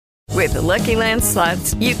With the Lucky Land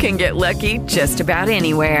Slots, you can get lucky just about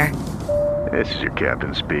anywhere. This is your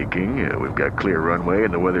captain speaking. We've got clear runway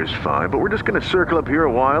and the weather's fine, but we're just going to circle up here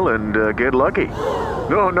a while and get lucky.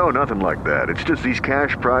 No, nothing like that. It's just these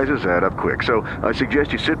cash prizes add up quick. So I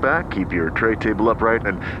suggest you sit back, keep your tray table upright,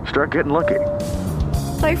 and start getting lucky.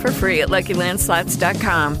 Play for free at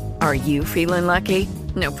LuckyLandSlots.com. Are you feeling lucky?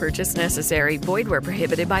 No purchase necessary. Void where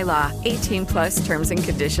prohibited by law. 18 plus terms and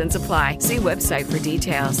conditions apply. See website for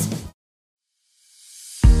details.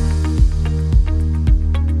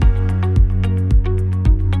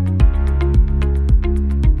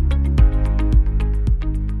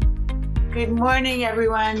 Good morning,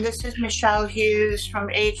 everyone. This is Michelle Hughes from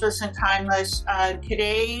Ageless and Timeless.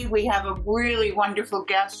 Today, we have a really wonderful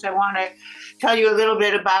guest. I want to tell you a little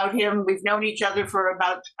bit about him. We've known each other for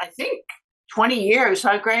about, I think, 20 years,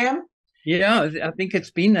 huh, Graham? Yeah, I think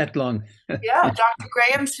it's been that long. Yeah, Dr.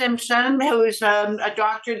 Graham Simpson, who is a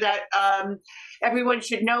doctor that everyone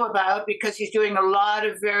should know about because he's doing a lot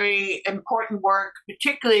of very important work,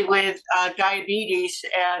 particularly with diabetes.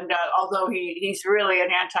 And although he's really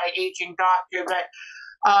an anti-aging doctor, but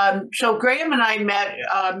so Graham and I met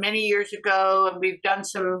many years ago, and we've done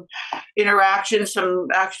some interactions, some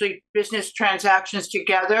actually business transactions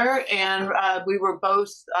together. And we were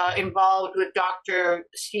both involved with Dr.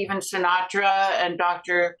 Stephen Sinatra and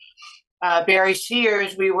Dr. Barry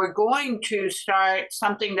Sears. We were going to start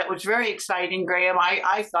something that was very exciting, Graham,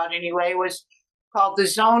 I thought anyway, was called the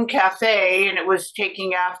Zone Cafe, and it was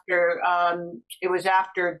taking after, it was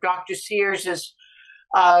after Dr. Sears's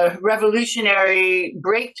revolutionary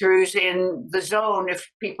breakthroughs in the zone, if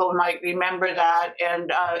people might remember that.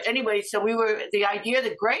 And anyway, so the idea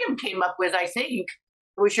that Graham came up with, I think,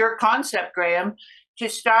 was your concept, Graham, to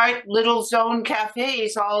start little zone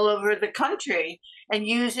cafes all over the country and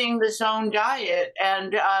using the zone diet.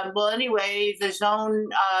 And well, anyway, the zone,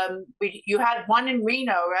 you had one in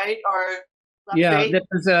Reno, right? Or yeah, that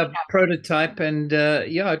was a prototype, and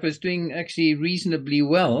it was doing actually reasonably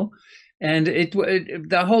well. And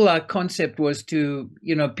the whole concept was to,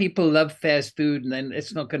 people love fast food, and then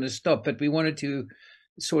it's not going to stop. But we wanted to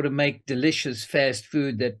sort of make delicious fast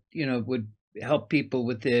food that, would help people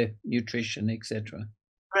with their nutrition, etc.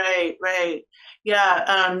 Right.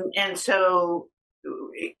 Yeah. And so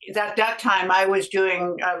at that time I was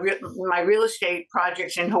doing my real estate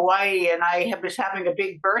projects in Hawaii, and I was having a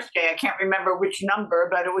big birthday. I can't remember which number,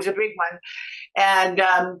 but it was a big one. And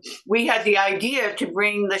we had the idea to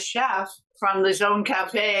bring the chef from the Zone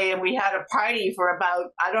Cafe, and we had a party for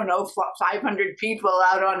about, 500 people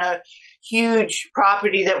out on a huge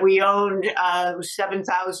property that we owned,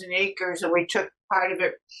 7,000 acres, and we took part of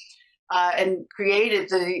it and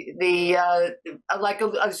created a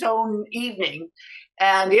zone evening.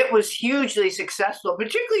 And it was hugely successful,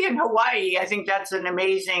 particularly in Hawaii. I think that's an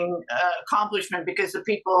amazing accomplishment because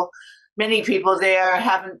many people there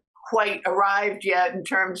haven't quite arrived yet in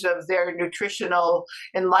terms of their nutritional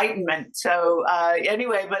enlightenment. So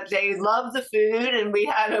anyway, but they loved the food, and we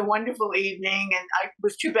had a wonderful evening. And it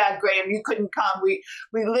was too bad, Graham, you couldn't come. We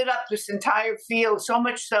lit up this entire field, so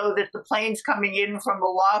much so that the planes coming in from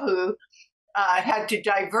Oahu had to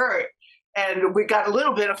divert. And we got a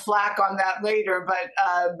little bit of flack on that later, but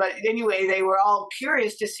anyway, they were all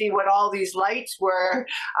curious to see what all these lights were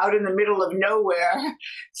out in the middle of nowhere.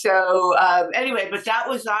 So anyway, but that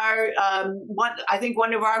was our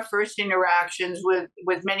one of our first interactions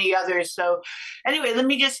with many others. So anyway, let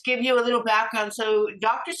me just give you a little background. So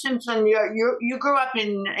Dr. Simpson, you grew up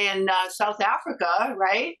in South Africa,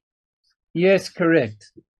 right? Yes, correct.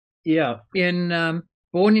 Yeah,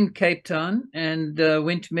 born in Cape Town, and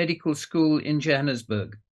went to medical school in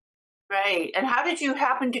Johannesburg. Right. And how did you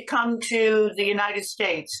happen to come to the United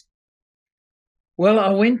States? Well, I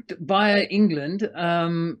went via England.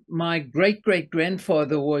 My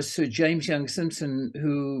great-great-grandfather was Sir James Young Simpson,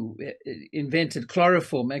 who invented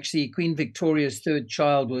chloroform. Actually, Queen Victoria's third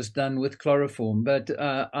child was done with chloroform. But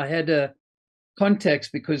I had contacts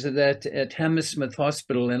because of that at Hammersmith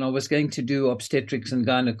Hospital, and I was going to do obstetrics and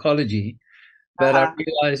gynecology. But I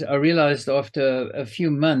realized after a few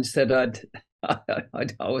months that I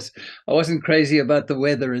wasn't crazy about the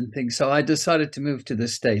weather and things, so I decided to move to the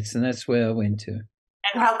States, and that's where I went to.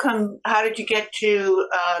 And how did you get to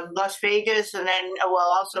Las Vegas, and then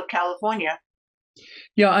also California?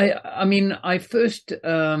 Yeah, I first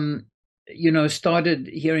started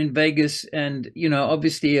here in Vegas, and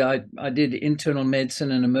obviously I did internal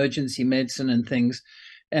medicine and emergency medicine and things,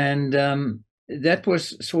 and that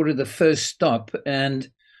was sort of the first stop. And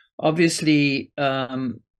obviously,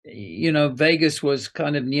 Vegas was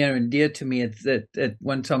kind of near and dear to me at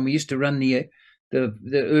one time. We used to run the the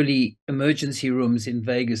early emergency rooms in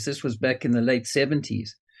Vegas. This was back in the late 70s.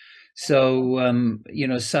 So,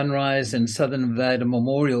 Sunrise and Southern Nevada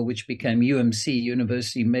Memorial, which became UMC,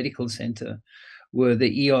 University Medical Center, were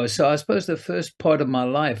the ER. So I suppose the first part of my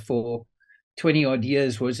life for 20 odd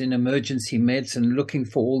years was in emergency medicine, looking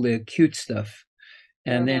for all the acute stuff.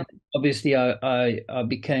 And then obviously I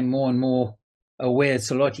became more and more aware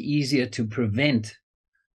it's a lot easier to prevent,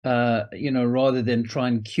 rather than try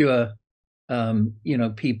and cure,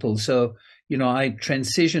 people. So, I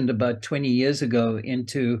transitioned about 20 years ago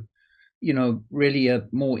into, really a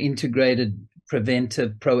more integrated,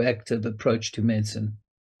 preventive, proactive approach to medicine.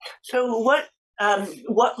 So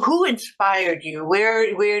who inspired you?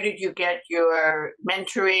 Where did you get your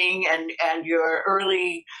mentoring and your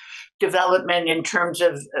early development in terms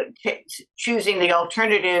of choosing the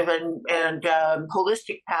alternative and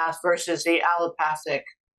holistic path versus the allopathic?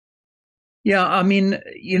 Yeah, I mean,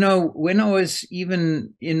 when I was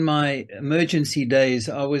even in my emergency days,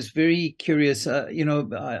 I was very curious. I don't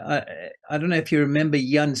know if you remember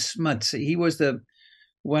Jan Smuts. He was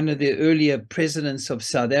one of the earlier presidents of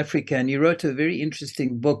South Africa, and he wrote a very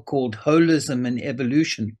interesting book called Holism and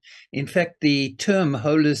Evolution. In fact, the term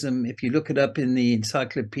holism, if you look it up in the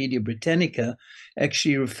Encyclopedia Britannica,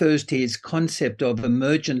 actually refers to his concept of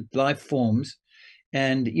emergent life forms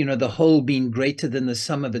and, the whole being greater than the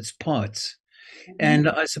sum of its parts. Mm-hmm. And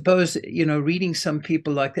I suppose, reading some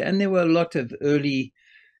people like that, and there were a lot of early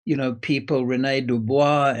people, Rene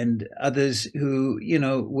Dubois and others who,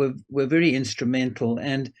 were very instrumental.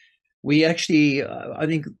 And we actually, I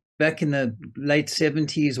think back in the late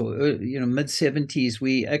 70s or, mid 70s,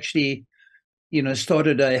 we actually,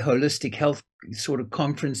 started a holistic health sort of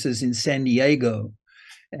conferences in San Diego.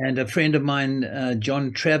 And a friend of mine,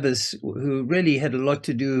 John Travis, who really had a lot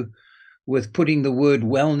to do with putting the word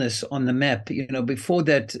wellness on the map. Before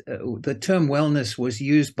that, the term wellness was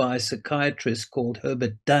used by a psychiatrist called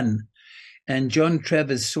Herbert Dunn. And John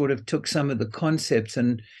Travis sort of took some of the concepts,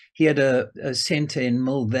 and he had a center in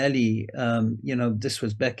Mill Valley. This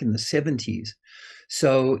was back in the 70s.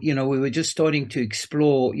 So, we were just starting to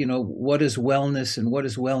explore, what is wellness and what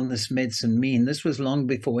does wellness medicine mean? This was long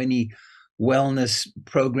before any wellness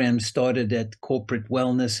programs started at corporate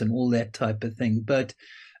wellness and all that type of thing. But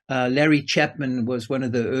Larry Chapman was one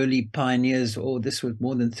of the early pioneers, this was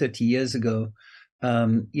more than 30 years ago,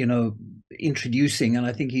 introducing, and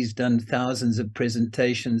I think he's done thousands of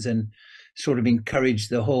presentations and sort of encouraged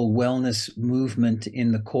the whole wellness movement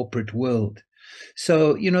in the corporate world.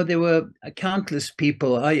 So, there were countless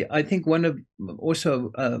people. I think one of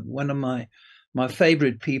my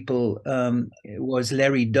favorite people was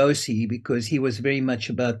Larry Dosey, because he was very much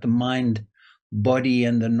about the mind, body,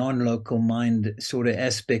 and the non-local mind sort of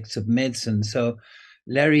aspects of medicine. So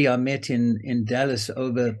Larry, I met in Dallas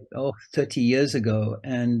over 30 years ago.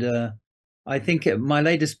 And I think my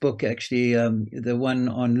latest book, actually, the one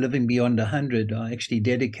on Living Beyond 100, I actually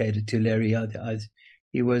dedicated to Larry.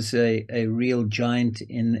 He was a real giant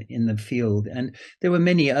in the field. And there were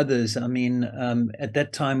many others. I mean, at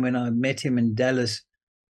that time when I met him in Dallas,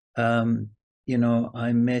 I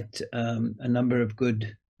met a number of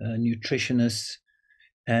good nutritionists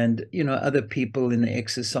and, other people in the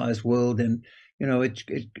exercise world. And,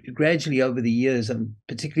 it gradually over the years,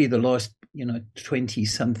 particularly the last, 20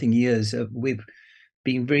 something years, we've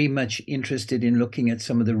been very much interested in looking at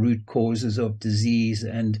some of the root causes of disease.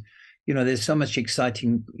 And, there's so much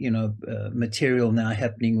exciting, material now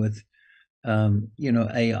happening with,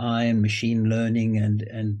 AI and machine learning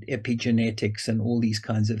and epigenetics and all these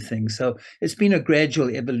kinds of things. So it's been a gradual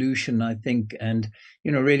evolution, I think. And,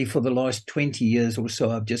 really for the last 20 years or so,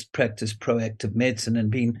 I've just practiced proactive medicine and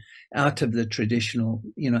been out of the traditional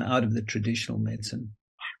medicine.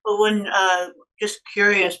 Well, just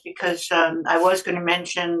curious, because I was going to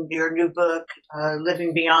mention your new book,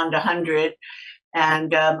 Living Beyond 100.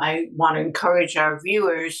 And I want to encourage our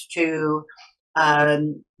viewers to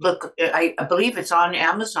look. I believe it's on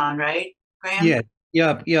Amazon, right, Graham?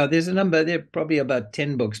 Yeah. There's a number. There are probably about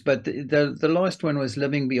 10 books, but the last one was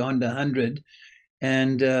Living Beyond 100,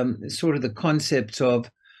 and sort of the concepts of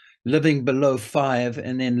living below 5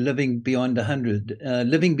 and then living beyond 100.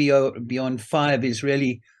 Living beyond 5 is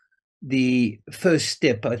really the first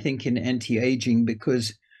step, I think, in anti-aging,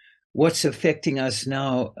 because what's affecting us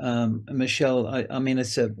now, Michelle, I mean,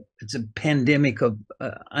 it's a pandemic of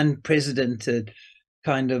unprecedented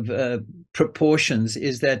kind of proportions,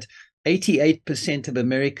 is that 88% of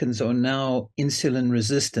Americans are now insulin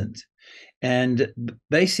resistant. And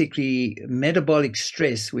basically, metabolic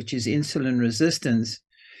stress, which is insulin resistance,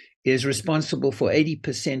 is responsible for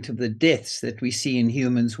 80% of the deaths that we see in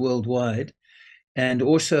humans worldwide. and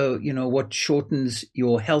also, what shortens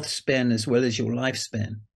your health span as well as your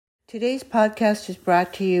lifespan. Today's podcast is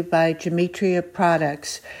brought to you by Gematria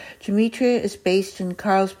Products. Gematria is based in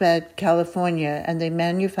Carlsbad, California, and they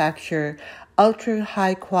manufacture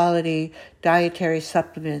ultra-high quality dietary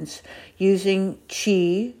supplements using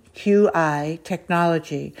QI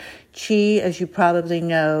technology. Qi, as you probably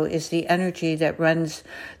know, is the energy that runs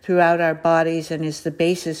throughout our bodies and is the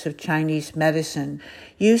basis of Chinese medicine.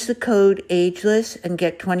 Use the code AGELESS and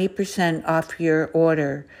get 20% off your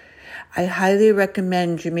order. I highly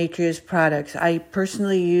recommend Gematria's products. I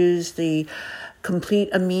personally use the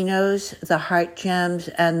Complete Aminos, the Heart Gems,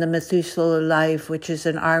 and the Methuselah Life, which is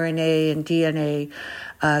an RNA and DNA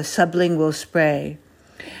sublingual spray.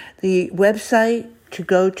 The website to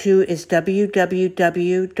go to is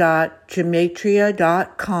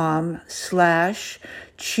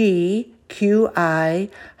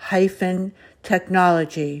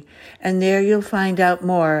www.gematria.com/QI-technology. And there you'll find out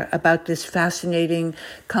more about this fascinating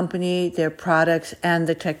company, their products, and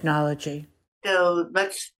the technology. So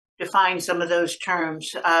let's define some of those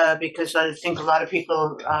terms because I think a lot of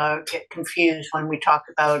people get confused when we talk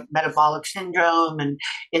about metabolic syndrome and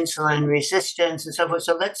insulin resistance and so forth.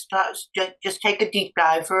 So let's just take a deep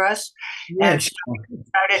dive for us and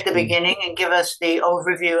start at the beginning and give us the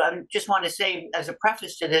overview. I just want to say as a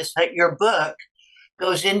preface to this that your book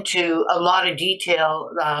goes into a lot of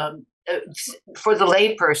detail for the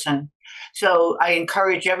layperson. So I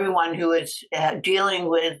encourage everyone who is dealing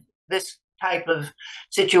with this type of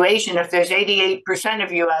situation. If there's 88%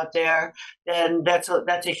 of you out there, then that's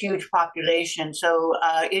a huge population. So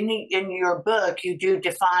in your book, you do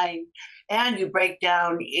define and you break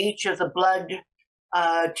down each of the blood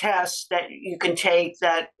tests that you can take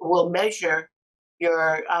that will measure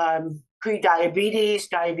your pre-diabetes,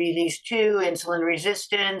 diabetes 2, insulin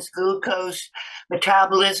resistance, glucose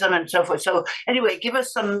metabolism, and so forth. So anyway, give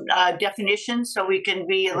us some definitions so we can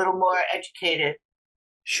be a little more educated.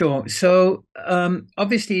 Sure. So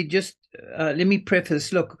obviously, just let me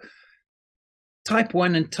preface, look, type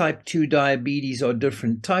 1 and type 2 diabetes are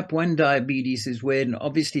different. Type 1 diabetes is when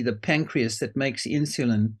obviously the pancreas that makes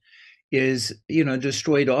insulin is,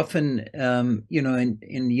 destroyed often,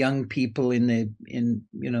 in young people in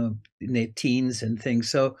their teens and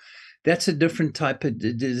things. So that's a different type of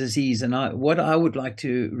disease. And what I would like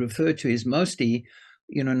to refer to is mostly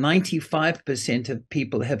 95% of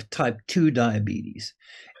people have type 2 diabetes.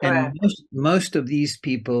 Correct. And most of these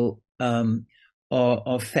people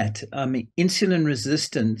are fat. I mean, insulin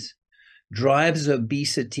resistance drives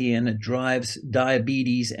obesity and it drives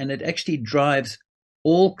diabetes and it actually drives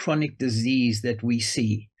all chronic disease that we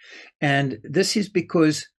see. And this is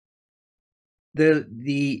because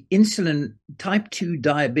the insulin, type 2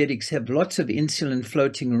 diabetics have lots of insulin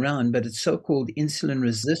floating around, but it's so-called insulin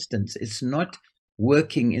resistance. It's not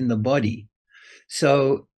working in the body.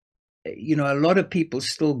 So, a lot of people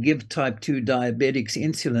still give type 2 diabetics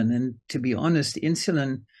insulin. And to be honest,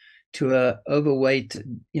 insulin to a overweight,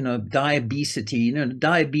 diabesity,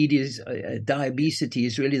 diabesity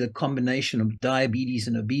is really the combination of diabetes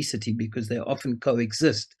and obesity because they often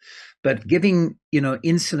coexist. But giving,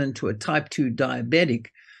 insulin to a type 2 diabetic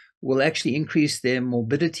will actually increase their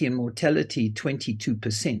morbidity and mortality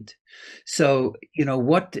 22%. So,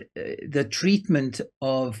 what the treatment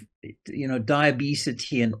of,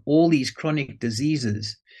 diabesity and all these chronic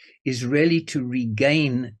diseases is really to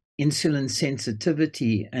regain insulin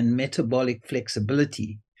sensitivity and metabolic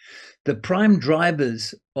flexibility. The prime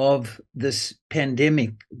drivers of this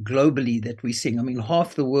pandemic globally that we're seeing, I mean,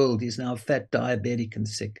 half the world is now fat, diabetic, and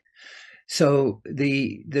sick. So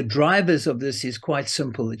the drivers of this is quite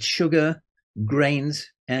simple. It's sugar, grains,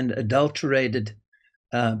 and adulterated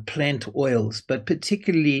plant oils, but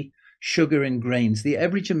particularly sugar and grains. The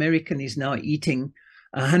average American is now eating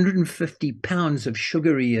 150 pounds of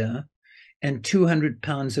sugar a year and 200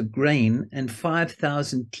 pounds of grain and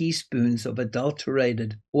 5,000 teaspoons of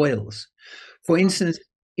adulterated oils. For instance,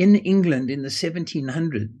 in England in the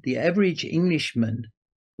 1700s, the average Englishman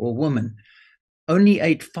or woman only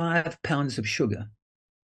ate 5 pounds of sugar,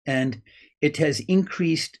 and it has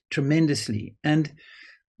increased tremendously. And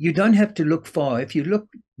you don't have to look far. If you look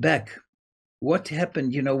back, what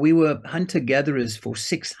happened, we were hunter-gatherers for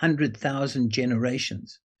 600,000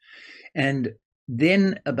 generations. And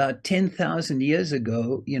then about 10,000 years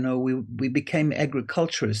ago, we became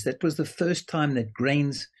agriculturists. That was the first time that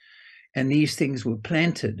grains and these things were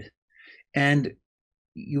planted. And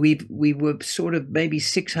we were sort of maybe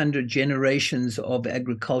 600 generations of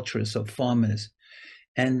agriculturists, of farmers.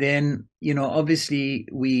 And then, obviously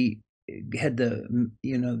we had the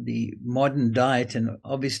the modern diet, and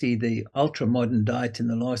obviously the ultra modern diet in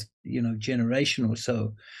the last generation or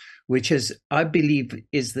so, which is, I believe,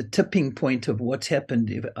 is the tipping point of what's happened.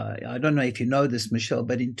 I don't know if you know this, Michelle,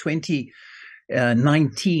 but in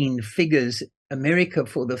 2019 figures, America,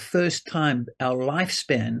 for the first time, our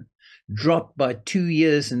lifespan dropped by 2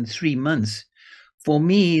 years and 3 months. For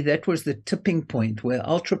me, that was the tipping point where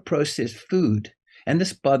ultra-processed food, and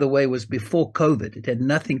this, by the way, was before COVID. It had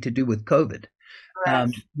nothing to do with COVID.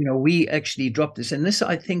 Right. We actually dropped this. And this,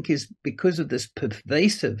 I think, is because of this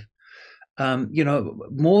pervasive,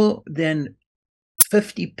 more than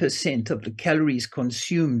 50% of the calories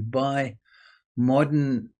consumed by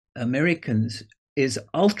modern Americans is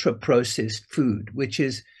ultra-processed food, which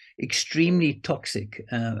is extremely toxic.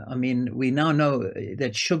 We now know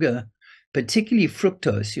that sugar, particularly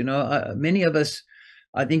fructose, many of us,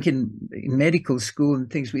 I think in medical school and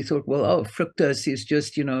things, we thought, well, fructose is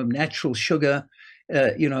just, natural sugar.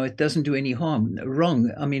 It doesn't do any harm.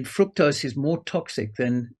 Wrong. Fructose is more toxic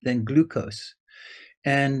than glucose.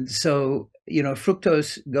 And so,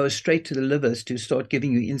 fructose goes straight to the livers to start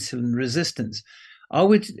giving you insulin resistance. I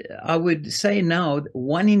would say now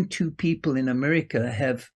 1 in 2 people in America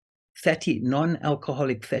have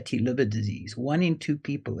non-alcoholic fatty liver disease. 1 in 2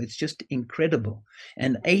 people. It's just incredible.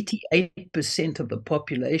 And 88% of the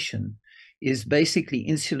population is basically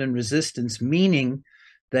insulin resistance, meaning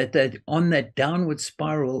that they're on that downward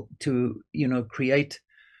spiral to, create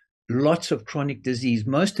lots of chronic disease.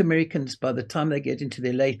 Most Americans, by the time they get into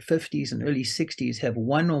their late 50s and early 60s, have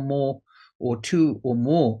 1 or more or 2 or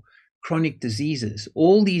more chronic diseases.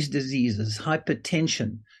 All these diseases,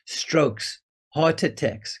 hypertension, strokes, heart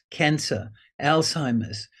attacks, cancer,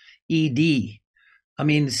 Alzheimer's, ED.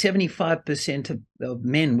 75% of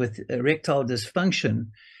men with erectile dysfunction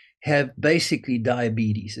have basically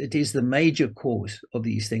diabetes. It is the major cause of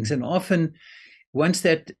these things. And often, once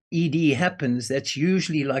that ED happens, that's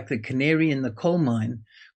usually like the canary in the coal mine,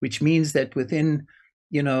 which means that within,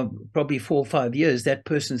 probably 4 or 5 years, that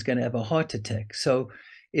person's going to have a heart attack. So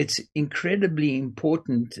it's incredibly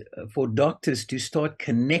important for doctors to start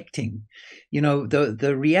connecting.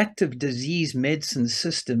 The reactive disease medicine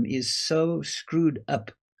system is so screwed up.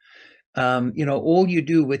 All you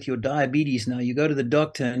do with your diabetes now, you go to the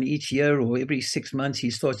doctor, and each year or every 6 months, he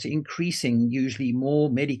starts increasing usually more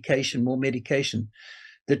medication.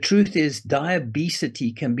 The truth is,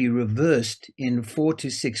 diabesity can be reversed in 4 to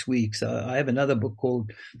 6 weeks. I have another book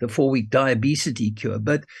called The 4-Week Diabesity Cure.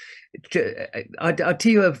 But I'll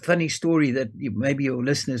tell you a funny story that maybe your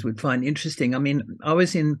listeners would find interesting.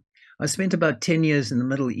 I spent about 10 years in the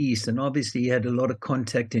Middle East, and obviously had a lot of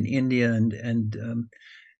contact in India and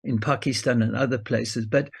in Pakistan and other places.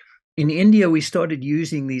 But in India, we started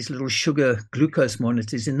using these little sugar glucose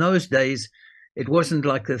monitors. In those days, it wasn't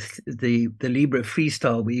like the Libre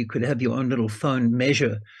Freestyle, where you could have your own little phone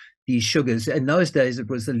measure these sugars. In those days, it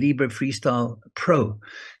was the Libre Freestyle Pro.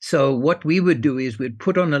 So what we would do is we'd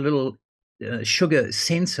put on a little sugar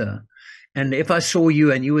sensor. And if I saw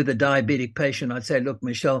you and you were the diabetic patient, I'd say, look,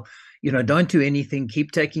 Michelle, don't do anything.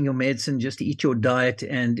 Keep taking your medicine. Just eat your diet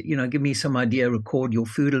and, give me some idea, record your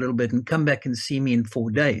food a little bit, and come back and see me in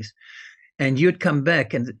 4 days. And you'd come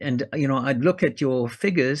back and I'd look at your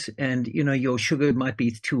figures, and, your sugar might be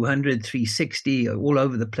 200, 360, all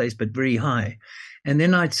over the place, but very high. And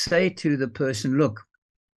then I'd say to the person, look,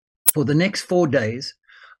 for the next 4 days,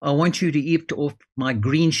 I want you to eat off my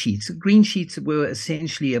green sheets. Green sheets were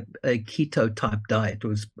essentially a keto type diet. It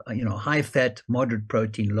was, high fat, moderate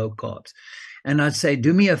protein, low carbs. And I'd say,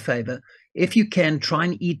 do me a favor, if you can, try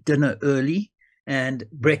and eat dinner early and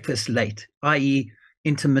breakfast late, i.e.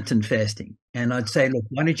 intermittent fasting. And I'd say, look,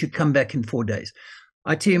 why don't you come back in 4 days?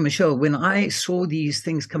 I tell you, Michelle, when I saw these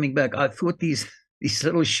things coming back, I thought these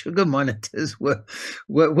little sugar monitors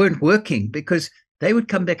weren't working, because they would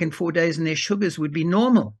come back in 4 days and their sugars would be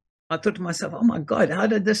normal. I thought to myself, oh my God, how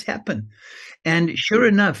did this happen? And sure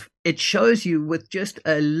enough, it shows you, with just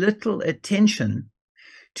a little attention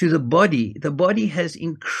to the body has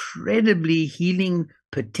incredibly healing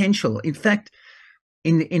potential. In fact,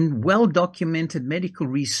 in well-documented medical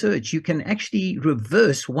research, you can actually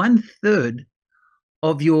reverse 1/3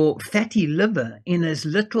 of your fatty liver in as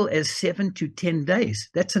little as 7 to 10 days.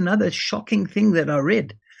 That's another shocking thing that I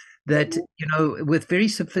read, that, with very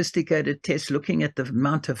sophisticated tests looking at the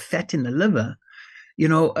amount of fat in the liver,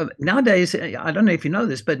 nowadays, I don't know if you know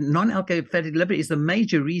this, but non-alcoholic fatty liver is the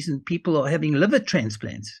major reason people are having liver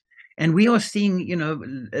transplants. And we are seeing,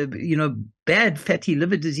 bad fatty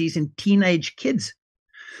liver disease in teenage kids.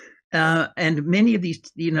 And many of these,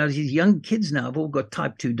 these young kids now have all got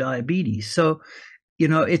type 2 diabetes. So,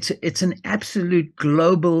 it's an absolute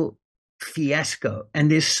global fiasco. And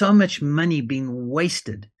there's so much money being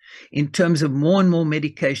wasted in terms of more and more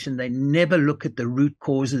medication. They never look at the root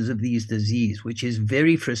causes of these disease, which is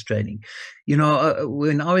very frustrating.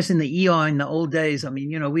 When I was in the ER in the old days,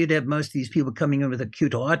 we'd have most of these people coming in with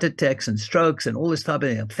acute heart attacks and strokes and all this type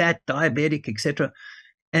of fat, diabetic, etc.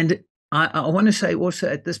 And I want to say also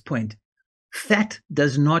at this point, fat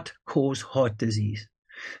does not cause heart disease.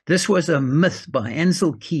 This was a myth by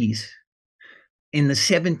Ansel Keys in the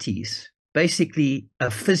 70s. Basically a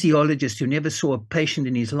physiologist who never saw a patient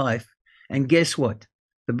in his life. And guess what?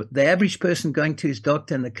 The average person going to his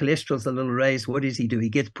doctor and the cholesterol's a little raised, what does he do? He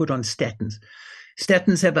gets put on statins.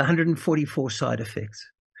 Statins have 144 side effects.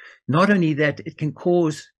 Not only that, it can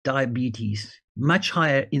cause diabetes, much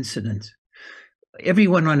higher incidence.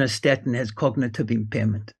 Everyone on a statin has cognitive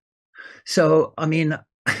impairment. So,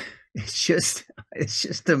 it's just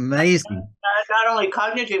amazing. Not only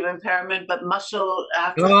cognitive impairment, but muscle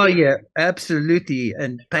atrophy. Oh yeah, absolutely,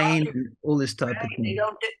 and pain and all this type of thing.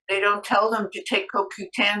 They don't tell them to take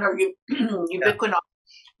CoQ10 or ubiquinol,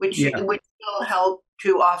 which will help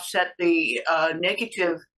to offset the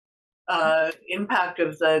negative impact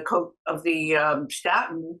of the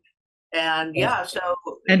statin. And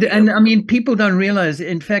people don't realize,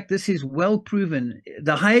 in fact, this is well proven.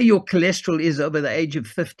 The higher your cholesterol is over the age of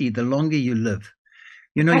 50, the longer you live.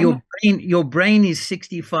 Your brain is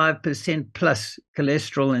 65% plus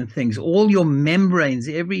cholesterol and things. All your membranes,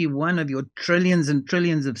 every one of your trillions and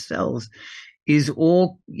trillions of cells is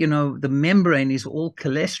all, the membrane is all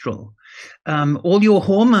cholesterol. All your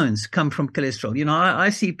hormones come from cholesterol. I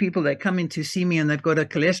see people that come in to see me and they've got a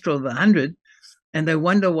cholesterol of 100 and they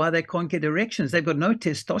wonder why they can't get erections. They've got no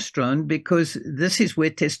testosterone, because this is where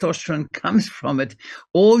testosterone comes from.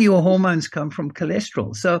 All your hormones come from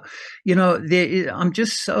cholesterol. So, I'm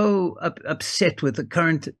just so upset with the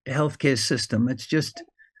current healthcare system. It's just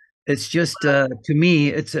to me,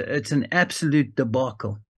 it's an absolute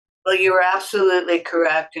debacle. Well, you're absolutely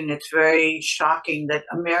correct, and it's very shocking that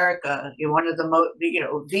America, one of the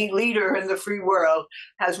the leader in the free world,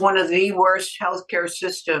 has one of the worst healthcare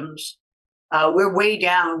systems. We're way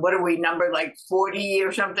down. What are we, number like 40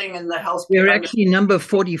 or something in the health? We're actually number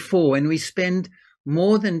 44, and we spend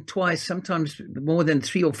more than twice, sometimes more than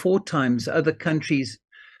 3 or 4 times other countries'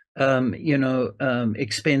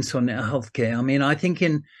 expense on our healthcare. I think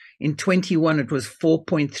in 21 it was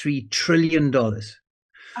 $4.3 trillion.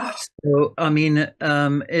 So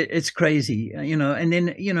it's crazy, and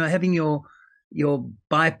then having your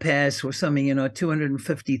bypass or something,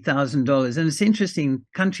 $250,000. And it's interesting,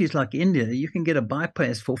 countries like India, you can get a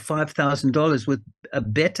bypass for $5,000 with a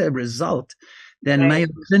better result than Mayo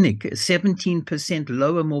Clinic, 17%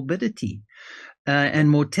 lower morbidity and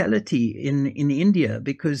mortality in India,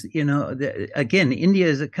 because, again, India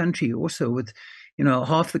is a country also with,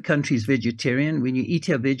 half the country is vegetarian. When you eat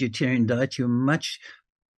a vegetarian diet, you're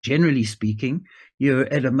generally speaking,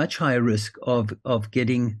 you're at a much higher risk of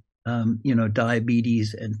getting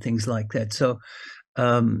diabetes and things like that. So,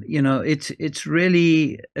 it's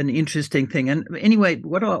really an interesting thing. And anyway,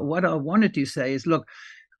 what I wanted to say is, look,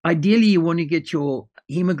 ideally you want to get your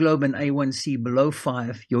hemoglobin A1C below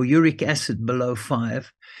 5, your uric acid below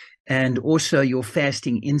 5, and also your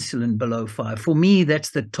fasting insulin below 5. For me,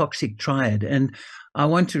 that's the toxic triad. And I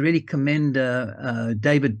want to really commend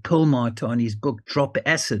David Perlmutter on his book, Drop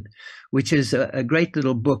Acid, which is a great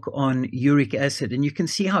little book on uric acid. And you can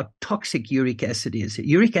see how toxic uric acid is.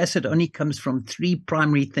 Uric acid only comes from 3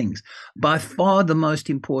 primary things. By far the most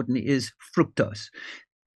important is fructose,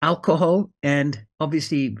 alcohol, and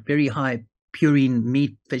obviously very high purine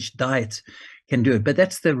meat, fish diets can do it. But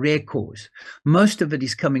that's the rare cause. Most of it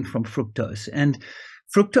is coming from fructose. And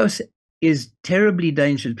fructose is terribly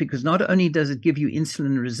dangerous because not only does it give you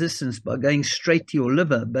insulin resistance by going straight to your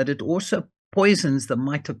liver, but it also poisons the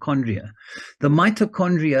mitochondria. The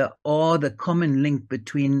mitochondria are the common link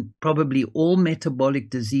between probably all metabolic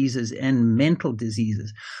diseases and mental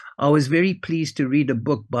diseases. I was very pleased to read a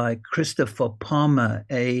book by Christopher Palmer,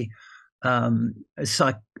 a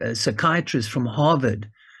psychiatrist from Harvard,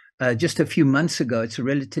 just a few months ago. It's a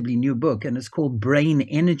relatively new book, and it's called Brain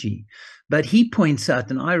Energy. But he points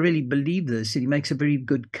out, and I really believe this, and he makes a very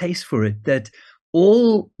good case for it, that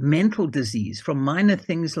all mental disease, from minor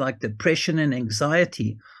things like depression and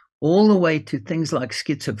anxiety, all the way to things like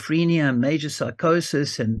schizophrenia, major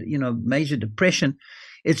psychosis, and major depression,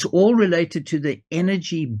 it's all related to the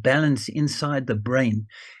energy balance inside the brain.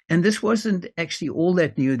 And this wasn't actually all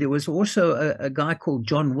that new. There was also a guy called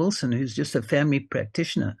John Wilson, who's just a family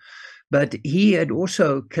practitioner. But he had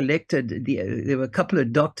also collected, there were a couple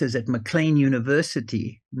of doctors at McLean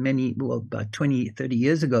University about 20, 30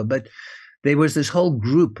 years ago. But there was this whole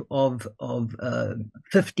group of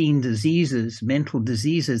 15 diseases, mental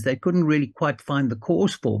diseases, they couldn't really quite find the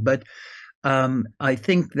cause for. But I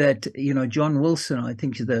think that, John Wilson, I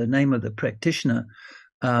think is the name of the practitioner,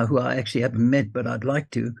 who I actually haven't met, but I'd like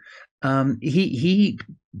to. He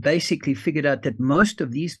basically figured out that most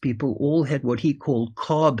of these people all had what he called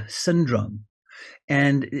carb syndrome.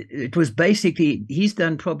 And it was basically, he's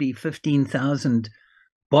done probably 15,000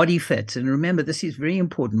 body fats. And remember, this is very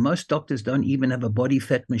important. Most doctors don't even have a body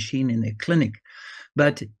fat machine in their clinic.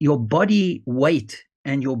 But your body weight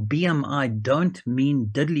and your BMI don't mean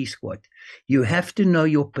diddly squat. You have to know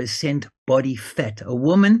your percent body fat. A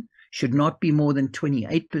woman should not be more than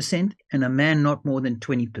 28% and a man not more than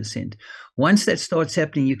 20%. Once that starts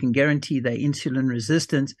happening, you can guarantee they're insulin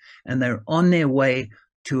resistant and they're on their way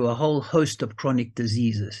to a whole host of chronic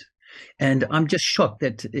diseases. And I'm just shocked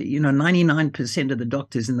that, 99% of the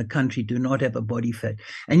doctors in the country do not have a body fat.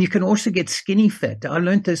 And you can also get skinny fat. I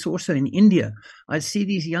learned this also in India. I see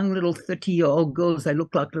these young little 30-year-old girls, they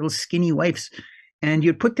look like little skinny waifs. And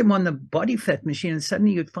you'd put them on the body fat machine and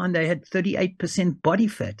suddenly you'd find they had 38% body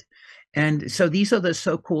fat. And so these are the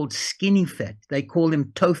so-called skinny fat. They call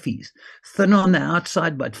them toffies, thin on the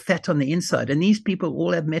outside but fat on the inside. And these people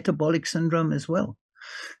all have metabolic syndrome as well.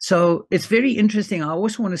 So it's very interesting. I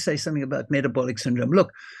also want to say something about metabolic syndrome.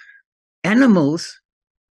 Look, animals,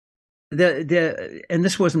 and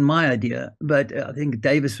this wasn't my idea, but I think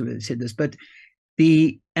Davis said this, but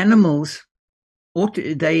the animals,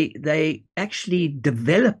 they actually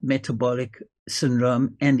develop metabolic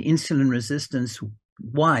syndrome and insulin resistance.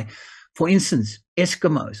 Why? For instance,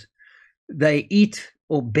 Eskimos, they eat,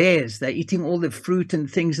 or bears, they're eating all the fruit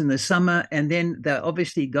and things in the summer, and then they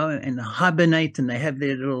obviously go and hibernate and they have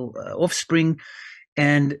their little offspring.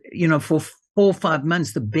 And, for 4 or 5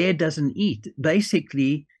 months, the bear doesn't eat.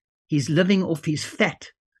 Basically, he's living off his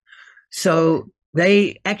fat. So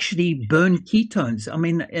they actually burn ketones. I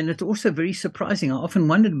mean, and it's also very surprising. I often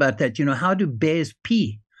wondered about that. How do bears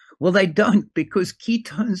pee? Well, they don't, because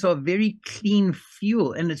ketones are very clean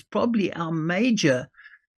fuel, and it's probably our major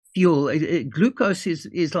fuel. Glucose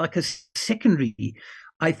is like a secondary.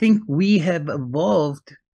 I think we have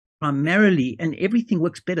evolved primarily, and everything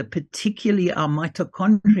works better, particularly our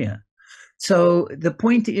mitochondria. So the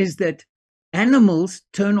point is that animals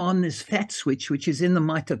turn on this fat switch, which is in the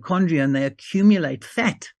mitochondria, and they accumulate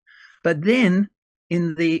fat. But then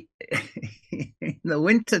in the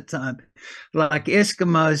wintertime, like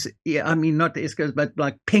Eskimos, not Eskimos, but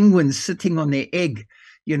like penguins sitting on their egg,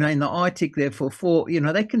 in the Arctic there for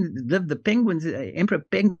they can live, the penguins, emperor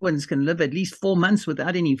penguins can live at least 4 months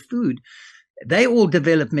without any food. They all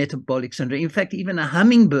develop metabolic syndrome. In fact, even a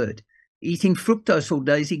hummingbird eating fructose all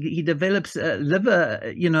day, he develops liver,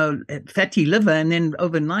 fatty liver, and then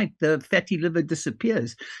overnight the fatty liver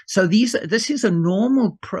disappears. So this is a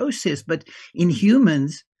normal process, but in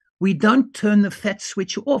humans, we don't turn the fat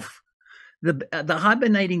switch off. The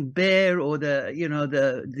hibernating bear or the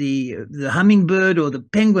hummingbird or the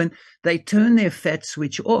penguin, they turn their fat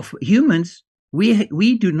switch off. Humans,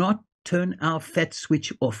 we do not turn our fat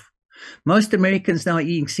switch off. Most Americans now are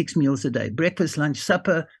eating 6 meals a day: breakfast, lunch,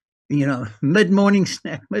 supper, mid-morning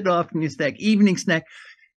snack, mid-afternoon snack, evening snack.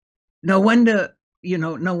 No wonder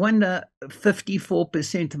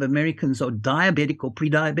 54% of Americans are diabetic or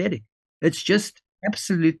pre-diabetic. It's just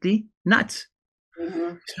absolutely nuts.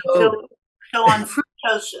 Mm-hmm. So on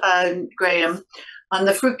fructose, Graham, on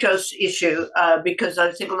the fructose issue, because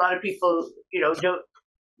I think a lot of people,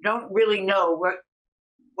 don't really know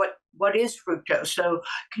what is fructose. So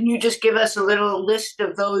can you just give us a little list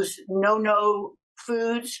of those no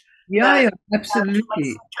foods? Yeah,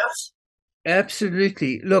 absolutely.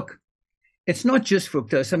 Absolutely. Look, it's not just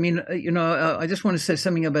fructose. I mean, I just want to say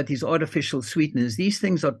something about these artificial sweeteners. These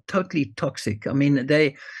things are totally toxic. I mean,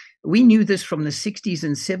 we knew this from the 60s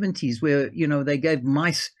and 70s, where, they gave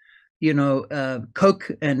mice,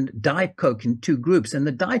 Coke and Diet Coke in 2 groups, and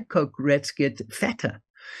the Diet Coke rats get fatter.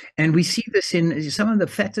 And we see this in some of the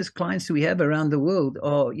fattest clients we have around the world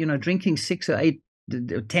are, drinking 6 or 8,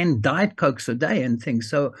 10 Diet Cokes a day and things.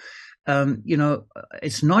 So,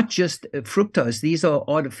 it's not just fructose. These are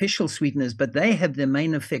artificial sweeteners, but they have their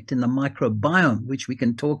main effect in the microbiome, which we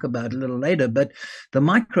can talk about a little later. But the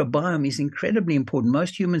microbiome is incredibly important.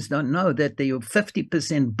 Most humans don't know that they are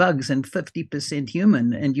 50% bugs and 50%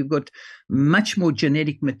 human, and you've got much more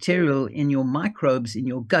genetic material in your microbes in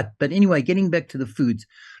your gut. But anyway, getting back to the foods.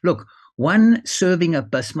 Look, 1 serving of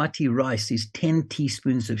basmati rice is 10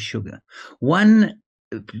 teaspoons of sugar. 1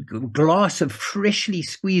 glass of freshly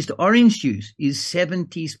squeezed orange juice is 7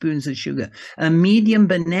 teaspoons of sugar. A medium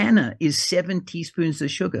banana is 7 teaspoons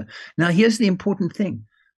of sugar. Now, here's the important thing.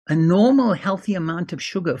 A normal healthy amount of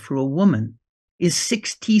sugar for a woman is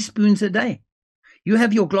 6 teaspoons a day. You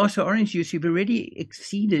have your glass of orange juice, you've already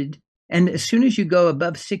exceeded. And as soon as you go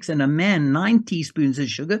above 6, and a man, 9 teaspoons of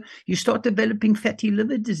sugar, you start developing fatty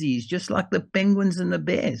liver disease, just like the penguins and the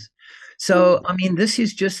bears. So, I mean, this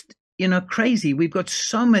is just, crazy. We've got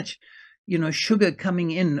so much, sugar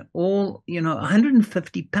coming in, all,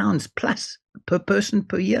 150 pounds plus per person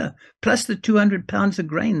per year, plus the 200 pounds of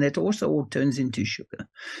grain that also all turns into sugar.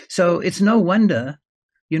 So it's no wonder,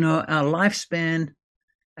 our lifespan,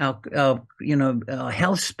 our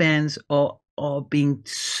health spans are being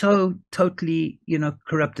so totally,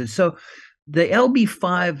 corrupted. So the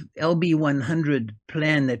LB5, LB100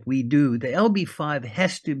 plan that we do, the LB5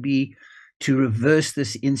 has to be to reverse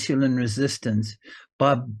this insulin resistance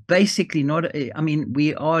by basically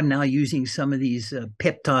we are now using some of these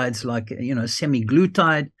peptides like,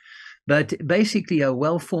 semaglutide, but basically a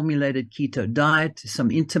well-formulated keto diet, some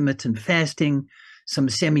intermittent fasting, some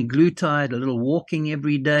semaglutide, a little walking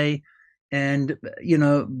every day. And,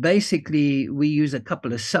 basically we use a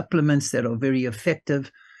couple of supplements that are very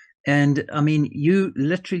effective. And I mean, you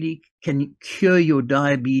literally can cure your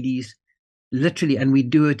diabetes, literally, and we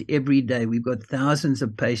do it every day. We've got thousands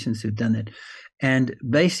of patients who've done it. And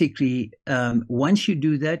basically, once you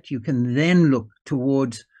do that, you can then look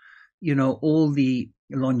towards, all the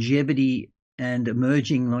longevity and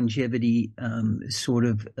emerging longevity sort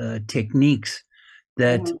of techniques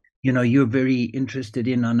that, you're very interested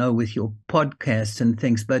in, I know, with your podcasts and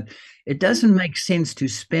things, but it doesn't make sense to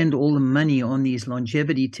spend all the money on these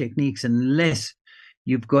longevity techniques unless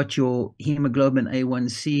you've got your hemoglobin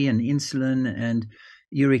A1C and insulin and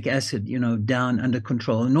uric acid, down under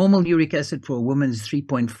control. Normal uric acid for a woman is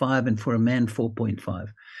 3.5 and for a man 4.5.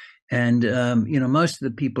 And, most of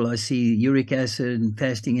the people I see, uric acid and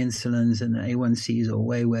fasting insulins and the A1Cs are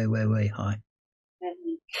way, way, way, way high.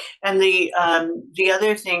 And the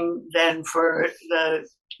other thing then for the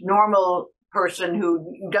normal person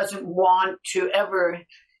who doesn't want to ever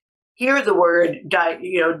hear the word type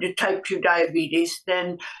 2 diabetes,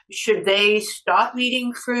 then should they stop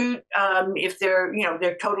eating fruit if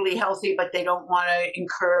they're totally healthy but they don't want to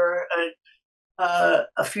incur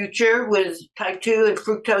a future with type 2 and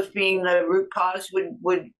fructose being the root cause?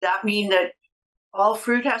 Would that mean that all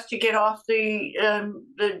fruit has to get off the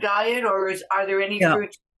diet, or are there any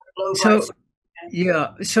fruits low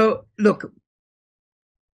glycemic? So look,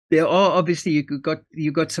 there are obviously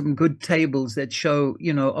you got some good tables that show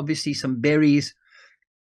obviously some berries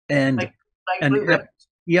and like blueberries.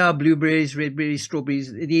 Blueberries, red berries,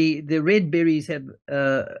 strawberries. The red berries have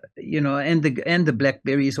and the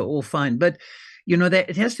blackberries are all fine, but that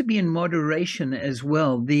it has to be in moderation as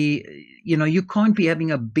well. You can't be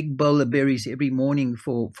having a big bowl of berries every morning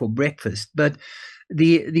for breakfast. But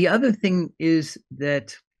the other thing is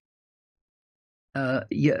that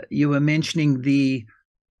you were mentioning the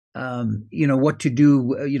what to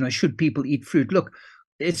do, should people eat fruit? Look,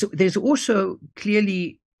 there's also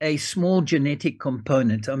clearly a small genetic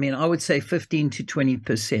component. I mean, I would say 15 to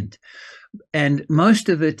 20%. And most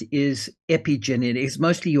of it is epigenetic. It's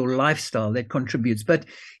mostly your lifestyle that contributes. But,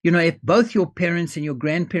 if both your parents and your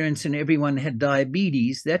grandparents and everyone had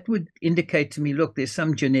diabetes, that would indicate to me, look, there's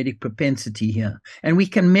some genetic propensity here. And we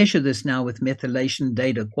can measure this now with methylation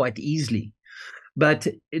data quite easily. But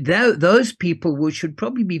those people should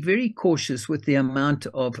probably be very cautious with the amount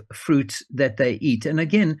of fruits that they eat. And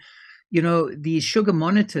again, these sugar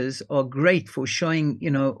monitors are great for showing,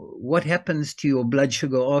 what happens to your blood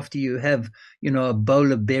sugar after you have, a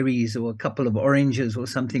bowl of berries or a couple of oranges or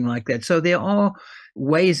something like that. So there are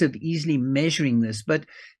ways of easily measuring this. But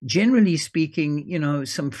generally speaking,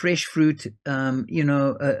 some fresh fruit,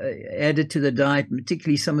 added to the diet,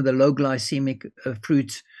 particularly some of the low glycemic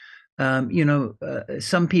fruits,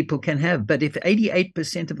 some people can have. But if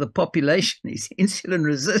 88% of the population is insulin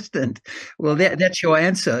resistant, well, that's your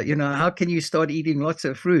answer. How can you start eating lots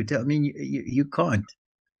of fruit? I mean, you can't.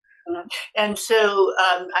 And so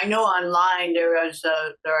I know online there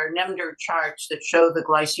are Nemder charts that show the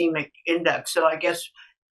glycemic index. So I guess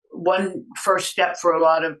one first step for a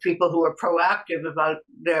lot of people who are proactive about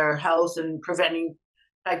their health and preventing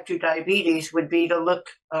type 2 diabetes would be to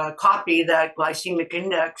copy that glycemic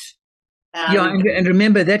index. And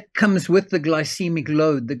remember, that comes with the glycemic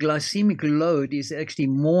load. The glycemic load is actually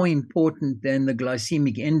more important than the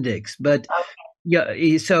glycemic index. But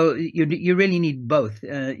so you really need both,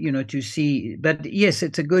 to see. But yes,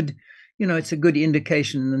 it's a good, it's a good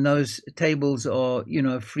indication. And those tables are,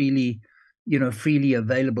 freely freely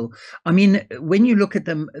available. I mean, when you look at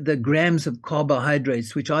the grams of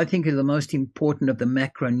carbohydrates, which I think are the most important of the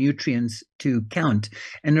macronutrients to count.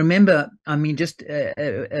 And remember, I mean, just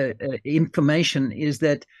information is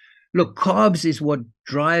that, look, carbs is what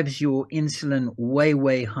drives your insulin way,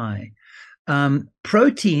 way high.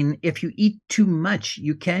 Protein, if you eat too much,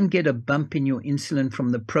 you can get a bump in your insulin from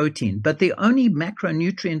the protein. But the only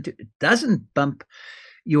macronutrient that doesn't bump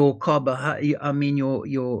your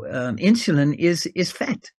insulin is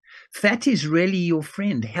fat. Fat is really your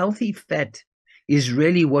friend. Healthy fat is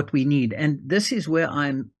really what we need. And this is where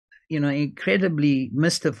I'm, incredibly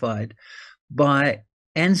mystified by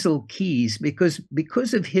Ansel Keys, because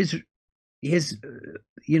of his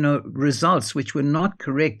results, which were not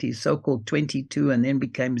correct, his so-called 22 and then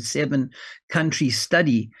became 7 country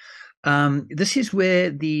study. This is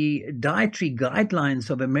where the dietary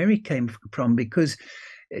guidelines of America came from, because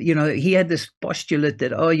he had this postulate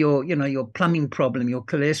that, your plumbing problem, your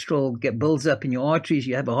cholesterol builds up in your arteries,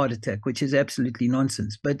 you have a heart attack, which is absolutely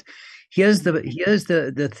nonsense. But here's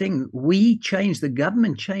the thing: we changed, the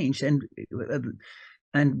government changed,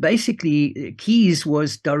 and basically Keys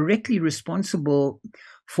was directly responsible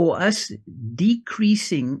for us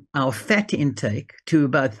decreasing our fat intake to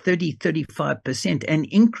about 30-35% and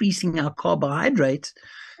increasing our carbohydrates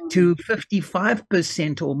to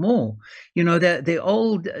 55% or more. The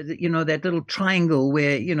old, that little triangle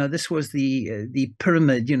where, this was the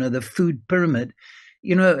pyramid, the food pyramid.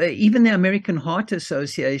 Even the American Heart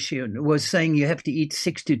Association was saying you have to eat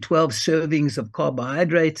 6 to 12 servings of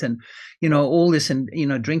carbohydrates and, all this, and,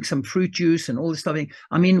 drink some fruit juice and all this stuff.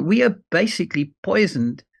 I mean, we are basically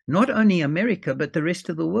poisoned, not only America, but the rest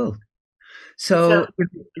of the world. So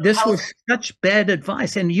this was such bad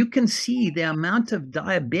advice. And you can see the amount of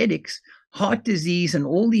diabetics, heart disease, and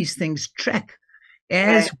all these things track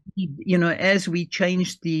as we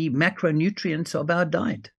change the macronutrients of our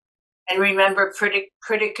diet. And remember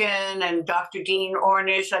Pritikin and Dr. Dean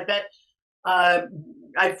Ornish. I bet,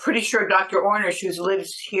 I'm pretty sure Dr. Ornish, who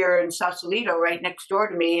lives here in Sausalito, right next door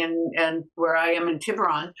to me, and where I am in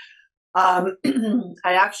Tiburon,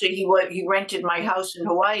 he rented my house in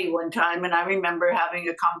Hawaii one time, and I remember having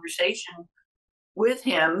a conversation with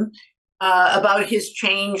him about his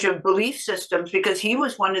change of belief systems, because he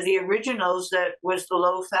was one of the originals that was the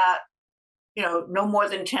low fat, no more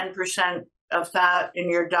than 10% of fat in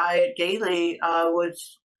your diet daily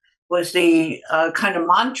was the kind of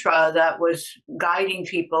mantra that was guiding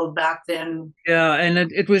people back then. Yeah, and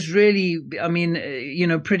it was really, I mean,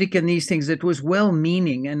 Pritikin, these things, it was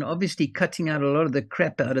well-meaning, and obviously cutting out a lot of the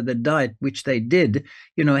crap out of the diet, which they did,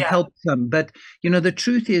 helped them. But, the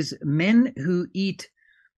truth is, men who eat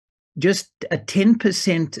just a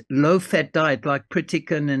 10% low-fat diet, like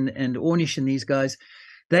Pritikin and Ornish and these guys,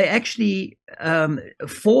 they actually,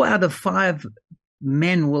 4 out of 5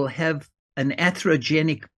 men will have an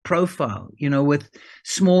atherogenic profile, with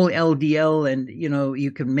small LDL, and, you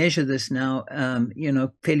can measure this now,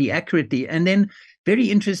 fairly accurately. And then, very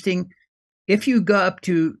interesting, if you go up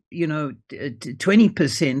to,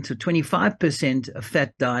 20% or 25% of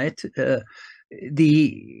fat diet,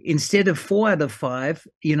 instead of 4 out of 5,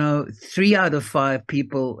 3 out of 5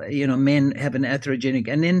 people, men have an atherogenic.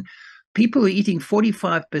 And then people who are eating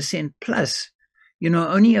 45% plus,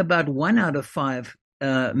 only about 1 out of 5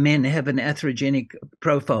 men have an atherogenic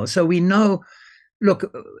profile. So we know,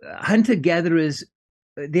 look, hunter-gatherers,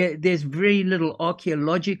 there's very little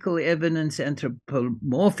archaeological evidence,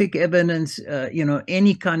 anthropomorphic evidence,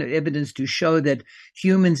 any kind of evidence to show that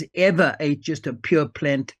humans ever ate just a pure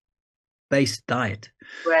plant-based diet.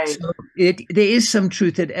 Right. So there is some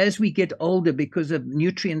truth that as we get older, because of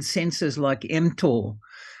nutrient sensors like mTOR,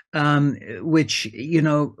 which,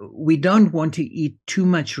 we don't want to eat too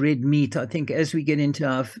much red meat. I think as we get into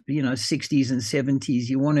our, 60s and 70s,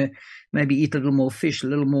 you want to maybe eat a little more fish, a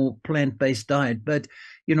little more plant-based diet. But,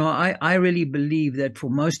 I really believe that for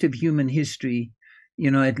most of human history,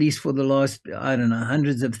 at least for the last, I don't know,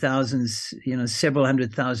 hundreds of thousands, several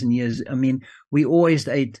 100,000 years, I mean, we always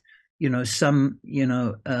ate, some,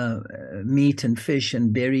 meat and fish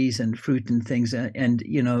and berries and fruit and things. And,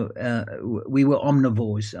 we were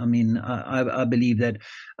omnivores. I mean, I believe that.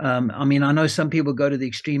 I mean, I know some people go to the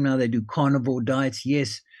extreme now, they do carnivore diets.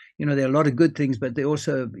 Yes, there are a lot of good things, but there are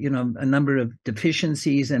also, a number of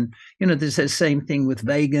deficiencies. And, there's the same thing with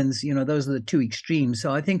vegans. Those are the two extremes.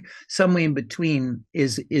 So I think somewhere in between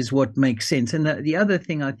is what makes sense. And the other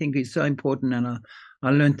thing I think is so important, and I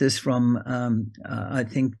learned this from, I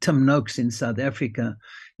think, Tim Noakes in South Africa.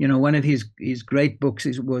 One of his great books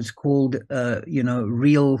was called,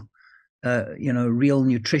 Real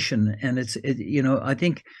Nutrition. And I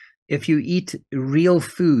think if you eat real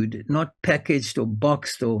food, not packaged or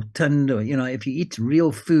boxed or tinned, or, if you eat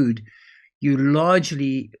real food, you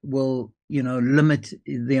largely will, limit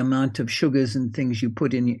the amount of sugars and things you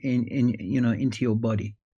put in into your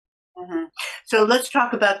body. Mm-hmm. So let's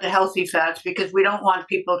talk about the healthy fats, because we don't want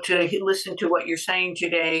people to listen to what you're saying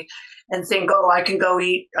today and think, oh, I can go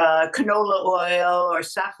eat canola oil or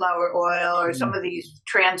safflower oil or some of these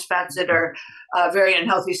trans fats that are very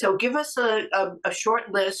unhealthy. So give us a short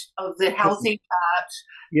list of the healthy fats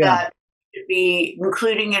that should be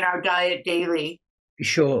including in our diet daily.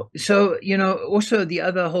 Sure. So, also the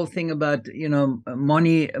other whole thing about,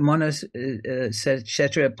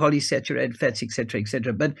 monosaturated, polysaturated fats, et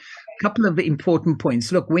cetera. But a couple of important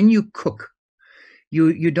points. Look, when you cook,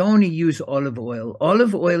 you don't only use olive oil.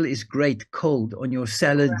 Olive oil is great cold on your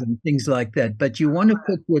salads and things like that, but you want to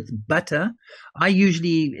cook with butter. I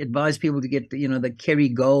usually advise people to get, the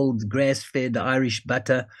Kerrygold grass-fed Irish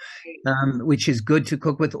butter, which is good to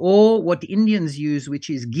cook with, or what Indians use, which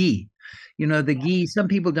is ghee. The ghee, some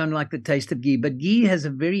people don't like the taste of ghee, but ghee has a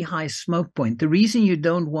very high smoke point. The reason you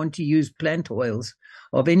don't want to use plant oils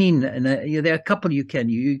of any, there are a couple you can.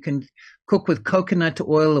 You can cook with coconut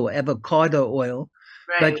oil or avocado oil,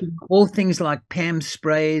 but all things like Pam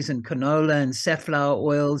sprays and canola and safflower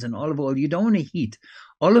oils and olive oil, you don't want to heat.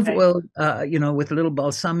 Olive oil, with a little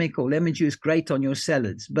balsamic or lemon juice, great on your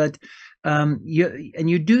salads. But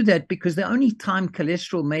you do that because the only time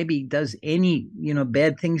cholesterol maybe does any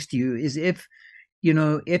bad things to you is if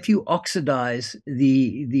you oxidize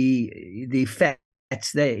the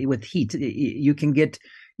fats there with heat. You can get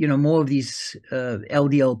more of these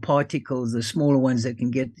LDL particles, the smaller ones that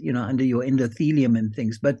can get under your endothelium and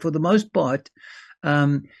things. But for the most part,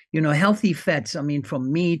 healthy fats,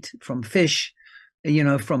 from meat, from fish,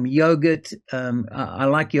 from yogurt. I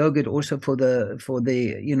like yogurt also for the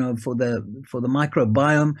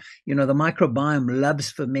microbiome. The microbiome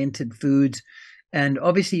loves fermented foods. And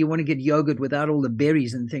obviously you want to get yogurt without all the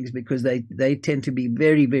berries and things, because they tend to be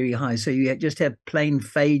very, very high. So you just have plain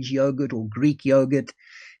phage yogurt or Greek yogurt,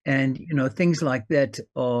 and things like that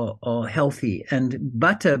are healthy. And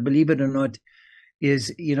butter, believe it or not,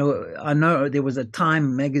 is, I know there was a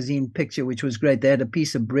Time magazine picture, which was great. They had a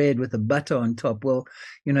piece of bread with a butter on top. Well,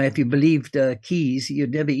 if you believed Keyes,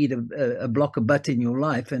 you'd never eat a block of butter in your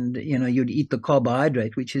life. And, you'd eat the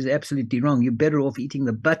carbohydrate, which is absolutely wrong. You're better off eating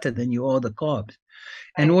the butter than you are the carbs.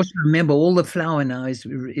 And also remember, all the flour now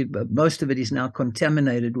most of it is now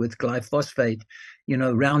contaminated with glyphosate,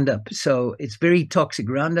 Roundup. So it's very toxic.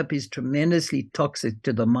 Roundup is tremendously toxic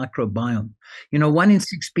to the microbiome. 1 in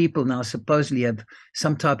 6 people now supposedly have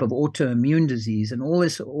some type of autoimmune disease, and all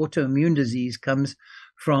this autoimmune disease comes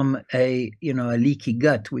from a leaky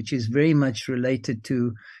gut, which is very much related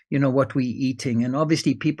to, what we're eating. And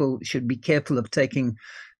obviously people should be careful of taking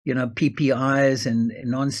PPIs and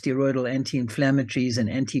non-steroidal anti-inflammatories and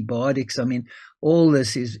antibiotics. All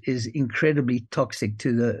this is incredibly toxic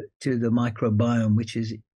to the microbiome, which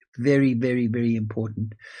is very, very, very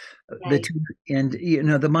important. Right. And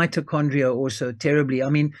the mitochondria also terribly.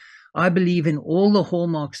 I believe in all the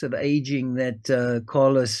hallmarks of aging that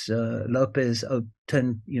Carlos Lopez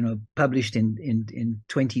published in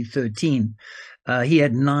 2013. He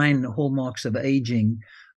had 9 hallmarks of aging.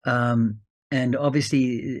 And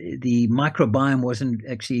obviously the microbiome wasn't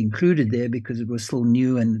actually included there because it was still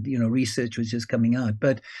new and, research was just coming out.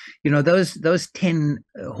 But, those 10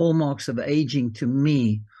 hallmarks of aging to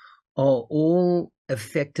me are all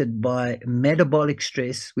affected by metabolic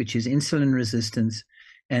stress, which is insulin resistance,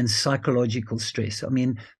 and psychological stress.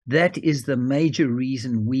 That is the major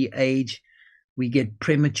reason we age. We get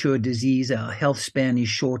premature disease, our health span is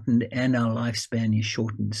shortened, and our lifespan is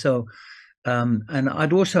shortened. So, and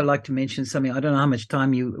I'd also like to mention something. I don't know how much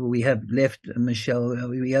time we have left, Michelle.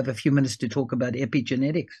 We have a few minutes to talk about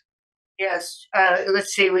epigenetics. Yes.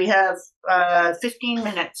 Let's see. We have 15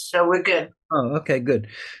 minutes, so we're good. Oh, okay, good.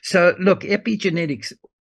 So look, epigenetics,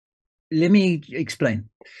 let me explain.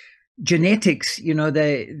 Genetics,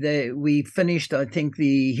 we finished, I think,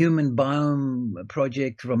 the Human Biome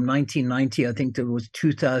Project from 1990. I think it was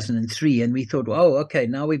 2003. And we thought, oh, okay,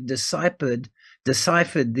 now we've deciphered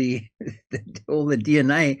all the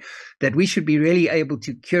DNA, that we should be really able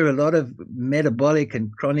to cure a lot of metabolic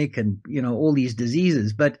and chronic and all these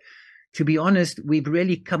diseases. But to be honest, we've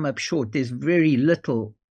really come up short. There's very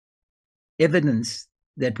little evidence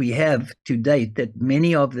that we have to date that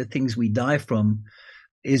many of the things we die from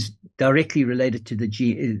is directly related to the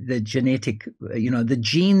genetic. The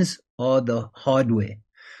genes are the hardware.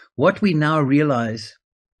 What we now realize,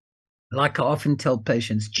 like I often tell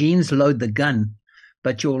patients, genes load the gun,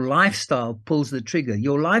 but your lifestyle pulls the trigger.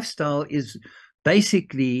 Your lifestyle is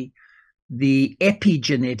basically the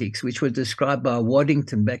epigenetics, which was described by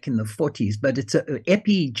Waddington back in the 40s, but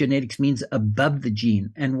epigenetics means above the gene.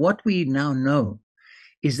 And what we now know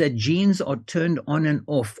is that genes are turned on and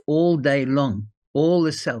off all day long, all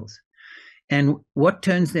the cells. And what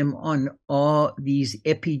turns them on are these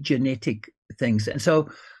epigenetic things. And so,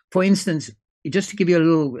 for instance, just to give you a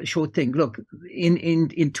little short thing, look, in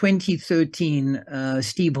 2013,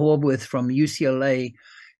 Steve Horwath from UCLA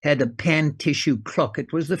had a pan tissue clock.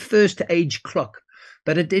 It was the first age clock,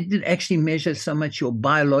 but it didn't actually measure so much your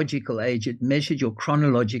biological age. It measured your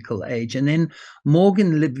chronological age. And then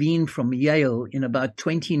Morgan Levine from Yale in about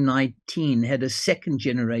 2019 had a second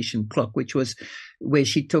generation clock, which was where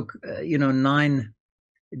she took, 9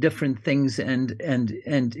 different things and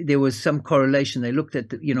there was some correlation. They looked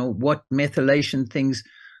at, what methylation things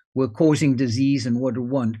were causing disease and what it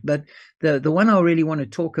want. But the one I really want to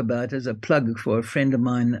talk about as a plug for a friend of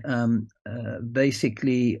mine,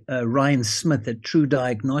 Ryan Smith at True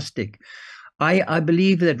Diagnostic. I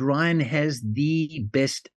believe that Ryan has the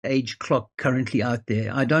best age clock currently out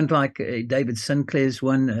there. I don't like David Sinclair's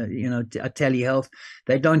one, Tally Health.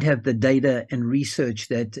 They don't have the data and research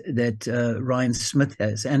that Ryan Smith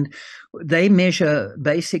has. And they measure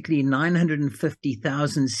basically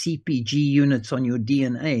 950,000 CpG units on your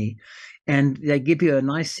DNA. And they give you a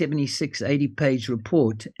nice 76, 80-page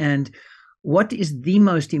report. And what is the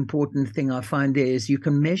most important thing I find there is you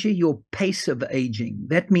can measure your pace of aging.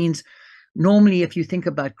 That means normally, if you think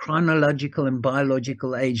about chronological and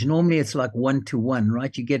biological age, normally it's like 1-to-1,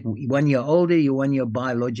 right? You get 1 year older, you're 1 year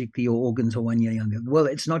biologically, your organs are 1 year younger. Well,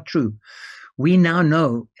 it's not true. We now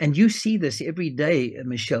know, and you see this every day,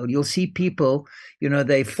 Michelle, you'll see people,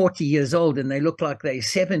 they're 40 years old and they look like they're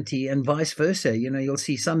 70 and vice versa. You'll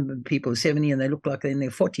see some people 70 and they look like they're in their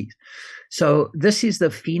 40s. So this is the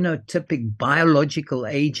phenotypic biological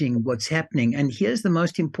aging, what's happening. And here's the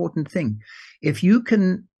most important thing. If you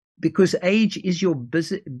can, because age is your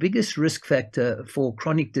biggest risk factor for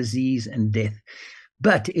chronic disease and death.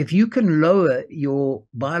 But if you can lower your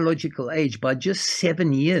biological age by just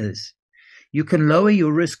 7 years, you can lower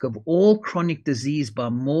your risk of all chronic disease by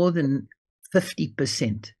more than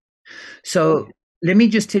 50%. So let me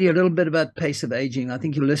just tell you a little bit about pace of aging. I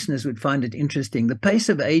think your listeners would find it interesting. The pace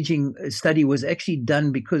of aging study was actually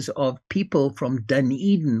done because of people from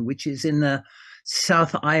Dunedin, which is in the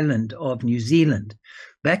South Island of New Zealand.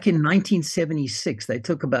 Back in 1976, they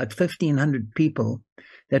took about 1,500 people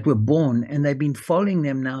that were born, and they've been following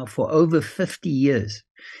them now for over 50 years.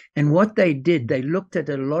 And what they did, they looked at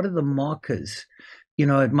a lot of the markers.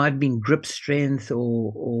 It might have been grip strength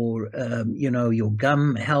or your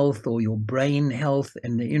gum health or your brain health.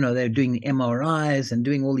 And, they're doing MRIs and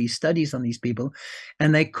doing all these studies on these people.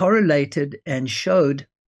 And they correlated and showed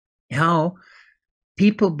how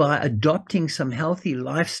people, by adopting some healthy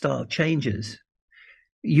lifestyle changes,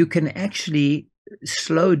 you can actually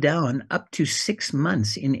slow down up to 6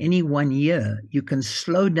 months in any 1 year. You can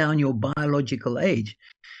slow down your biological age.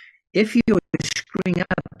 If you're screwing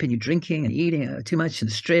up and you're drinking and eating too much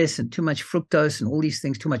and stress and too much fructose and all these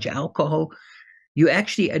things, too much alcohol, you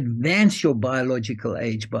actually advance your biological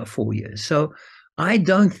age by 4 years. So I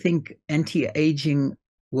don't think anti-aging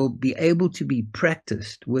will be able to be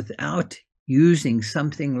practiced without using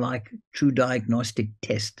something like True Diagnostic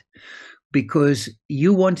Test. Because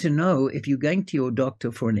you want to know, if you're going to your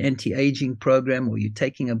doctor for an anti-aging program or you're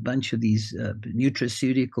taking a bunch of these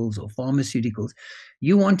nutraceuticals or pharmaceuticals,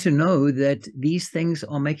 you want to know that these things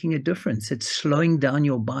are making a difference. It's slowing down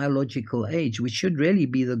your biological age, which should really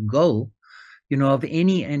be the goal, of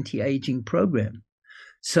any anti-aging program.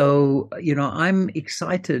 So, I'm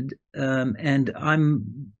excited and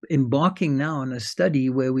I'm embarking now on a study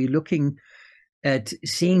where we're looking at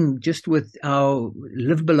seeing, just with our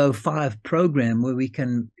Live Below 5 program, where we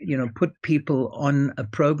can, put people on a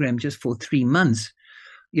program just for 3 months.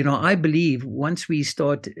 I believe once we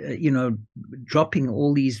start, dropping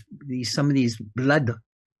all some of these blood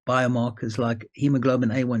biomarkers like hemoglobin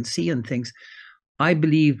A1C and things, I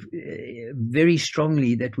believe very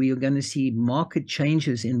strongly that we are going to see marked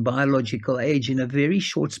changes in biological age in a very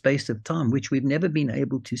short space of time, which we've never been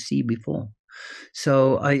able to see before.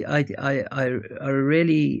 So I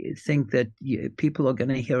really think that people are going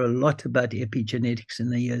to hear a lot about epigenetics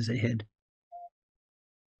in the years ahead.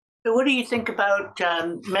 So what do you think about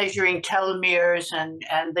measuring telomeres and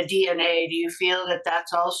the DNA? Do you feel that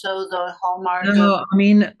that's also the hallmark? No, I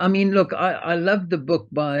mean, look, I love the book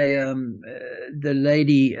by the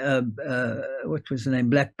lady, what was her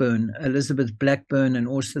name, Elizabeth Blackburn, and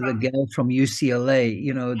also the gal from UCLA.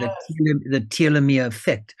 The telomere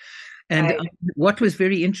effect. And what was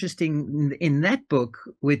very interesting in that book,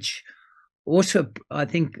 which also, I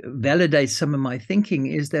think, validates some of my thinking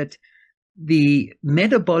is that the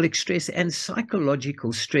metabolic stress and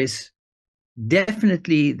psychological stress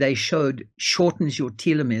definitely, they showed, shortens your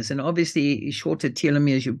telomeres. And obviously, shorter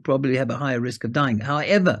telomeres, you probably have a higher risk of dying.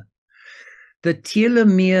 However, the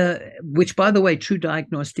telomere, which, by the way, True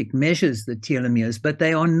Diagnostic measures the telomeres, but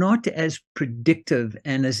they are not as predictive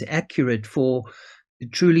and as accurate for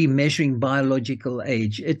truly measuring biological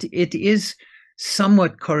age. It is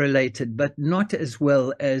somewhat correlated, but not as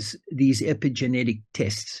well as these epigenetic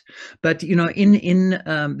tests. But, in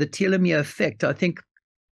the telomere effect, I think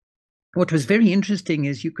what was very interesting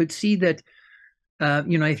is you could see that,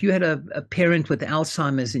 if you had a parent with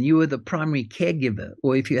Alzheimer's and you were the primary caregiver,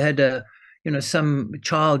 or if you had some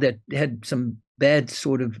child that had some bad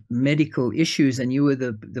sort of medical issues and you were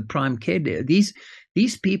the prime caregiver,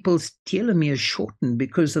 these people's telomeres shortened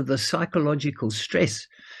because of the psychological stress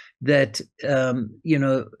that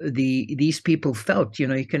these people felt.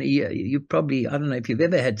 You probably, I don't know if you've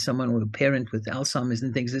ever had someone or a parent with Alzheimer's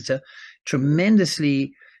and things. It's a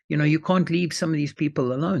tremendously, you can't leave some of these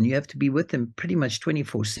people alone. You have to be with them pretty much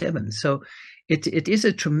 24/7. So it is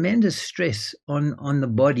a tremendous stress on the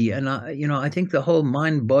body. And I think the whole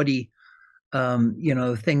mind body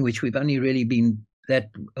thing, which we've only really been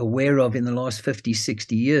that aware of in the last 50,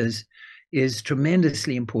 60 years, is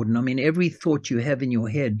tremendously important. I mean, every thought you have in your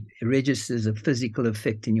head registers a physical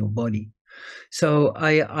effect in your body. So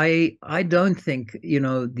I don't think,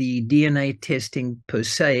 the DNA testing per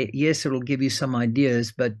se, yes, it'll give you some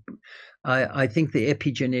ideas, but I think the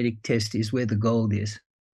epigenetic test is where the gold is.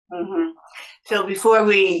 Mm-hmm. So before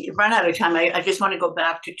we run out of time, I just want to go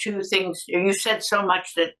back to two things. You said so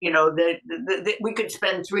much that, we could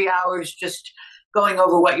spend 3 hours just going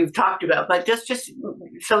over what you've talked about, but just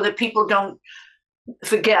so that people don't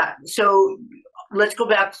forget. So let's go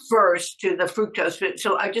back first to the fructose.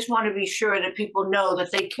 So I just want to be sure that people know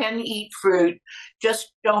that they can eat fruit,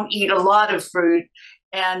 just don't eat a lot of fruit,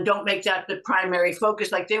 and don't make that the primary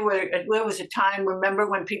focus. Like there was a time, remember,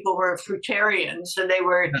 when people were fruitarians and they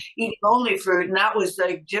were eating only fruit, and that was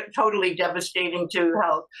like totally devastating to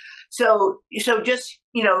health. So just,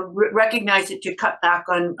 recognize it to cut back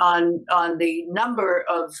on the number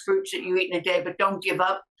of fruits that you eat in a day, but don't give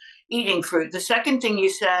up eating fruit. The second thing you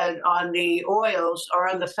said on the oils or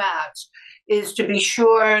on the fats is to be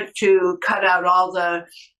sure to cut out all the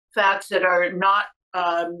fats that are not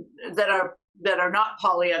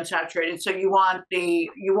polyunsaturated. So you want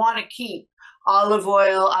to keep olive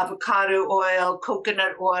oil, avocado oil,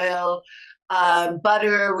 coconut oil,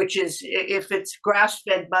 butter, which is, if it's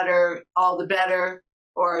grass-fed butter, all the better.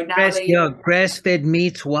 Or grass-fed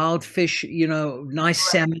meats, wild fish,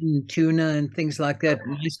 nice salmon, tuna, and things like that.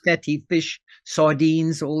 Nice fatty fish,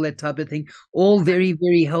 sardines, all that type of thing. All very,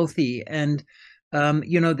 very healthy. And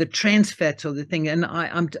the trans fats are the thing. And I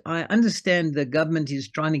understand the government is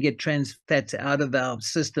trying to get trans fats out of our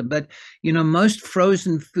system, but most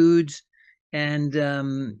frozen foods and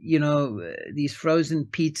these frozen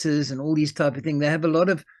pizzas and all these type of things, they have a lot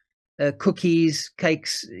of cookies,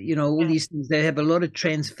 cakes, all these things. They have a lot of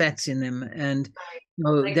trans fats in them, and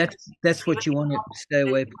that's what you want to stay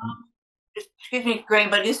away from. Excuse me, Graham,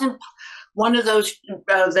 but isn't one of those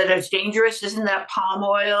that is dangerous? Isn't that palm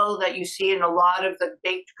oil that you see in a lot of the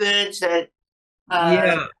baked goods? That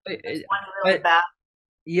really bad.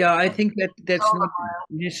 Yeah, I think that's not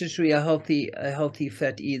necessarily a healthy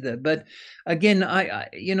fat either. But again,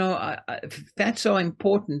 fats are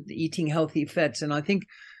important. Eating healthy fats, and I think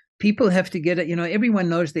people have to get it. Everyone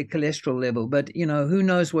knows their cholesterol level, but who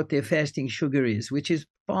knows what their fasting sugar is, which is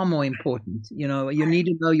far more important. You need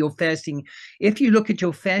to know your fasting. If you look at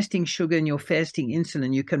your fasting sugar and your fasting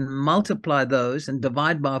insulin, you can multiply those and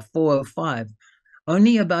divide by 405.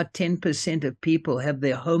 Only about 10% of people have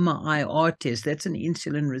their HOMA-IR test. That's an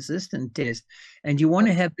insulin-resistant test. And you want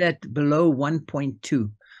to have that below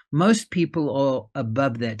 1.2. Most people are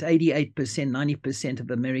above that. 88%, 90%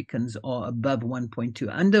 of Americans are above 1.2.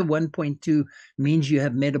 Under 1.2 means you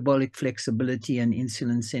have metabolic flexibility and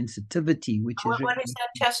insulin sensitivity, which is... What is that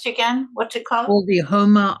test again? What's it called? Called the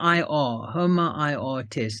HOMA-IR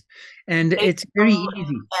test. And it's very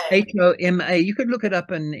easy. HOMA. You could look it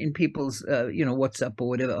up in people's, WhatsApp or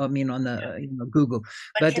whatever. I mean, on the Google.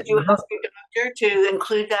 But should you ask your doctor to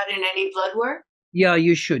include that in any blood work? Yeah,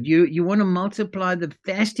 you should. You want to multiply the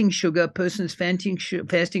fasting sugar, person's fasting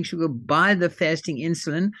sugar by the fasting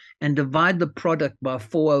insulin, and divide the product by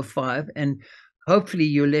 405, and hopefully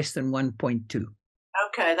you're less than 1.2.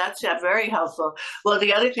 Okay, that's very helpful. Well,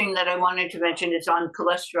 the other thing that I wanted to mention is on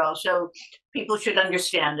cholesterol. So people should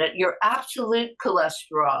understand that your absolute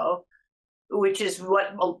cholesterol which is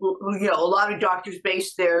what a lot of doctors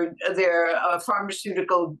base their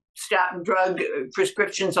pharmaceutical statin drug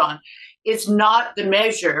prescriptions on. It's not the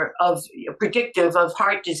measure of predictive of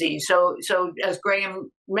heart disease. So as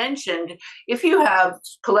Graham mentioned, if you have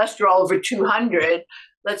cholesterol over 200,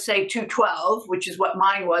 let's say 212, which is what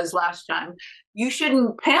mine was last time, you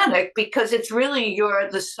shouldn't panic, because it's really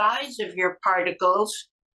the size of your particles.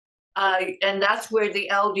 And that's where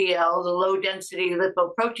the LDL, the low density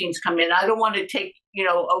lipoproteins, come in. I don't want to take,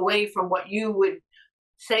 away from what you would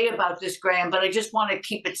say about this, Graham, but I just want to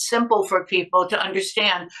keep it simple for people to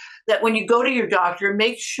understand that when you go to your doctor,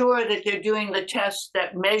 make sure that they're doing the tests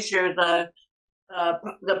that measure the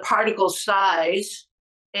particle size,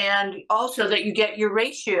 and also that you get your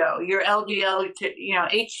ratio, your LDL to,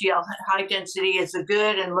 HDL, high density is the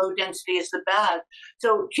good and low density is the bad.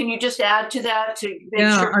 So can you just add to that to make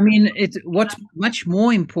sure? I mean, what's much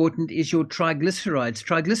more important is your triglycerides.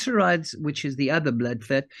 Triglycerides, which is the other blood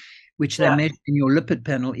fat, which they measure in your lipid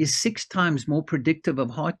panel, is 6 times more predictive of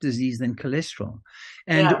heart disease than cholesterol.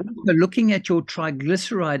 And also looking at your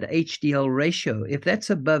triglyceride HDL ratio, if that's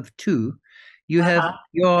above 2, you're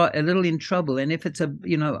a little in trouble. And if it's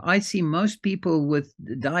I see most people with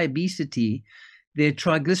diabesity, their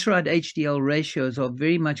triglyceride HDL ratios are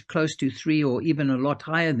very much close to 3 or even a lot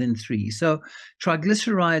higher than 3. So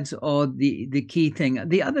triglycerides are the key thing.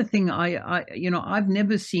 The other thing, I've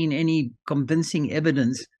never seen any convincing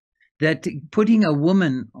evidence that putting a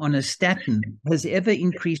woman on a statin has ever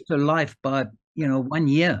increased her life by 1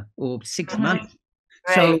 year or 6 months.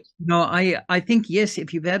 Right. So I think, yes,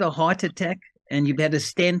 if you've had a heart attack and you've had a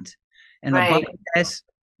stent and a bypass,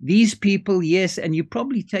 these people, yes, and you're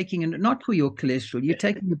probably taking it not for your cholesterol, you're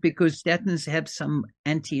taking it because statins have some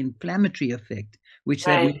anti-inflammatory effect, which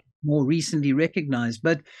they've more recently recognized.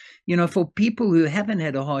 But, for people who haven't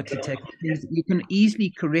had a heart attack, you can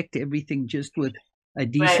easily correct everything just with a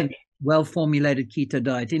decent, well-formulated keto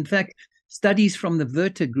diet. In fact, studies from the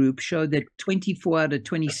Verta group show that 24 out of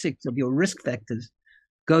 26 of your risk factors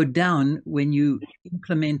go down when you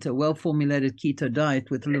implement a well-formulated keto diet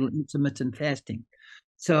with a little intermittent fasting.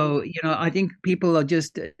 So, I think people are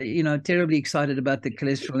just, terribly excited about the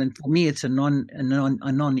cholesterol. And for me, it's a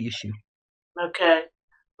non-issue. Okay.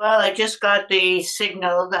 Well, I just got the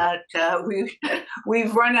signal that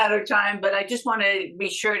we've run out of time, but I just want to be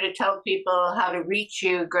sure to tell people how to reach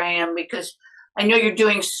you, Graham, because I know you're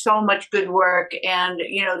doing so much good work. And,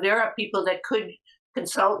 there are people that could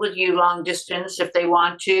consult with you long distance if they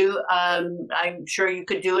want to. I'm sure you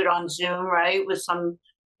could do it on Zoom, right, with some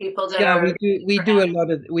people that we do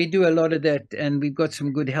a lot of that, and we've got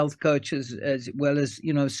some good health coaches as well as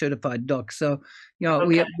certified docs. So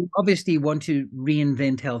we obviously want to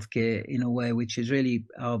reinvent healthcare in a way which is really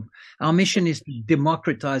our mission is to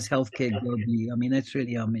democratize healthcare globally. I mean, that's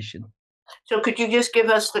really our mission. So could you just give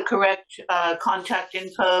us the correct contact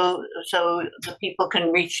info so the people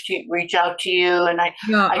can reach out to you? And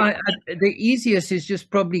the easiest is just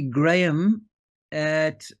probably Graham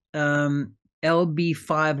at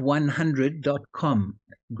lb5100.com.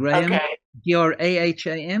 Graham,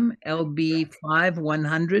 Graham,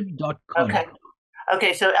 lb5100.com.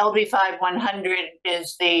 Okay, so LB5100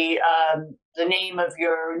 is the name of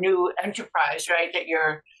your new enterprise, right, that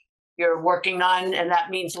you're working on, and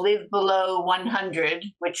that means live below 100,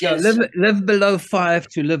 which is live below 5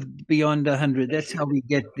 to live beyond 100. That's how we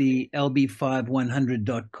get the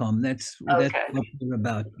lb5100.com. That's what we're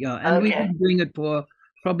about. And we've been doing it for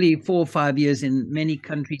probably 4 or 5 years in many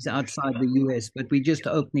countries outside the US, but we're just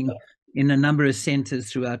opening in a number of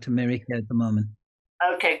centers throughout America at the moment.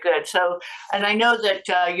 Okay, good. So, and I know that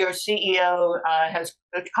your CEO has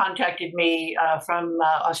contacted me from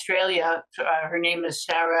Australia. Her name is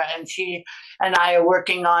Sarah, and she and I are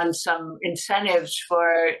working on some incentives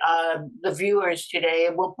for the viewers today.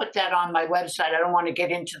 And we'll put that on my website. I don't want to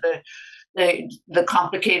get into the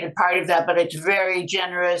complicated part of that, but it's very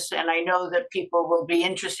generous, and I know that people will be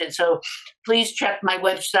interested. So please check my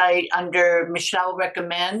website under Michelle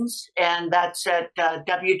Recommends, and that's at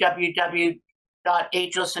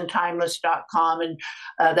www.agelessandtimeless.com, and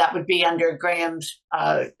that would be under Graham's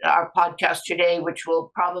our podcast today, which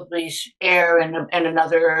will probably air in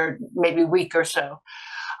another maybe week or so.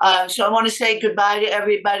 So I want to say goodbye to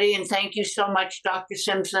everybody, and thank you so much, Dr.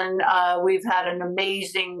 Simpson. We've had an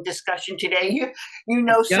amazing discussion today. You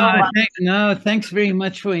know so much. Thanks very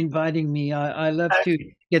much for inviting me. I love to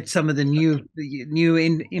get some of the new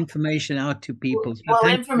information out to people. So well,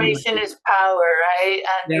 information is power, right?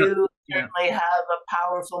 And you certainly have a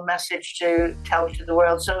powerful message to tell to the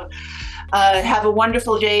world. So have a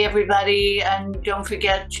wonderful day, everybody. And don't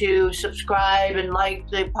forget to subscribe and like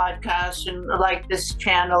the podcast and like this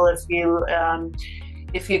channel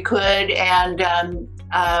if you could. And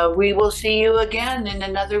we will see you again in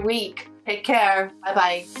another week. Take care.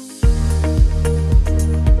 Bye-bye.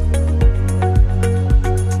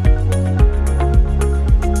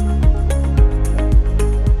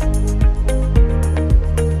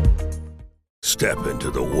 Step into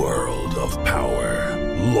the world of power,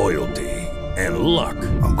 loyalty, and luck.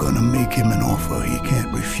 I'm gonna make him an offer he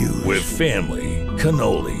can't refuse. With family,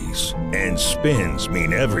 cannolis, and spins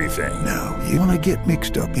mean everything. Now, you wanna get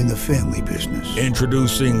mixed up in the family business.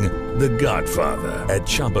 Introducing The Godfather at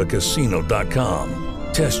ChumbaCasino.com.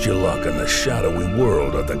 Test your luck in the shadowy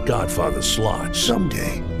world of The Godfather slot.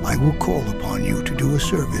 Someday, I will call upon you to do a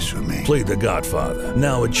service for me. Play The Godfather,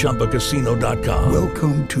 now at ChumbaCasino.com.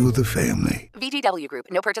 Welcome to the family. VGW Group.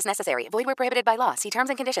 No purchase necessary. Void where prohibited by law. See terms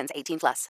and conditions. 18+.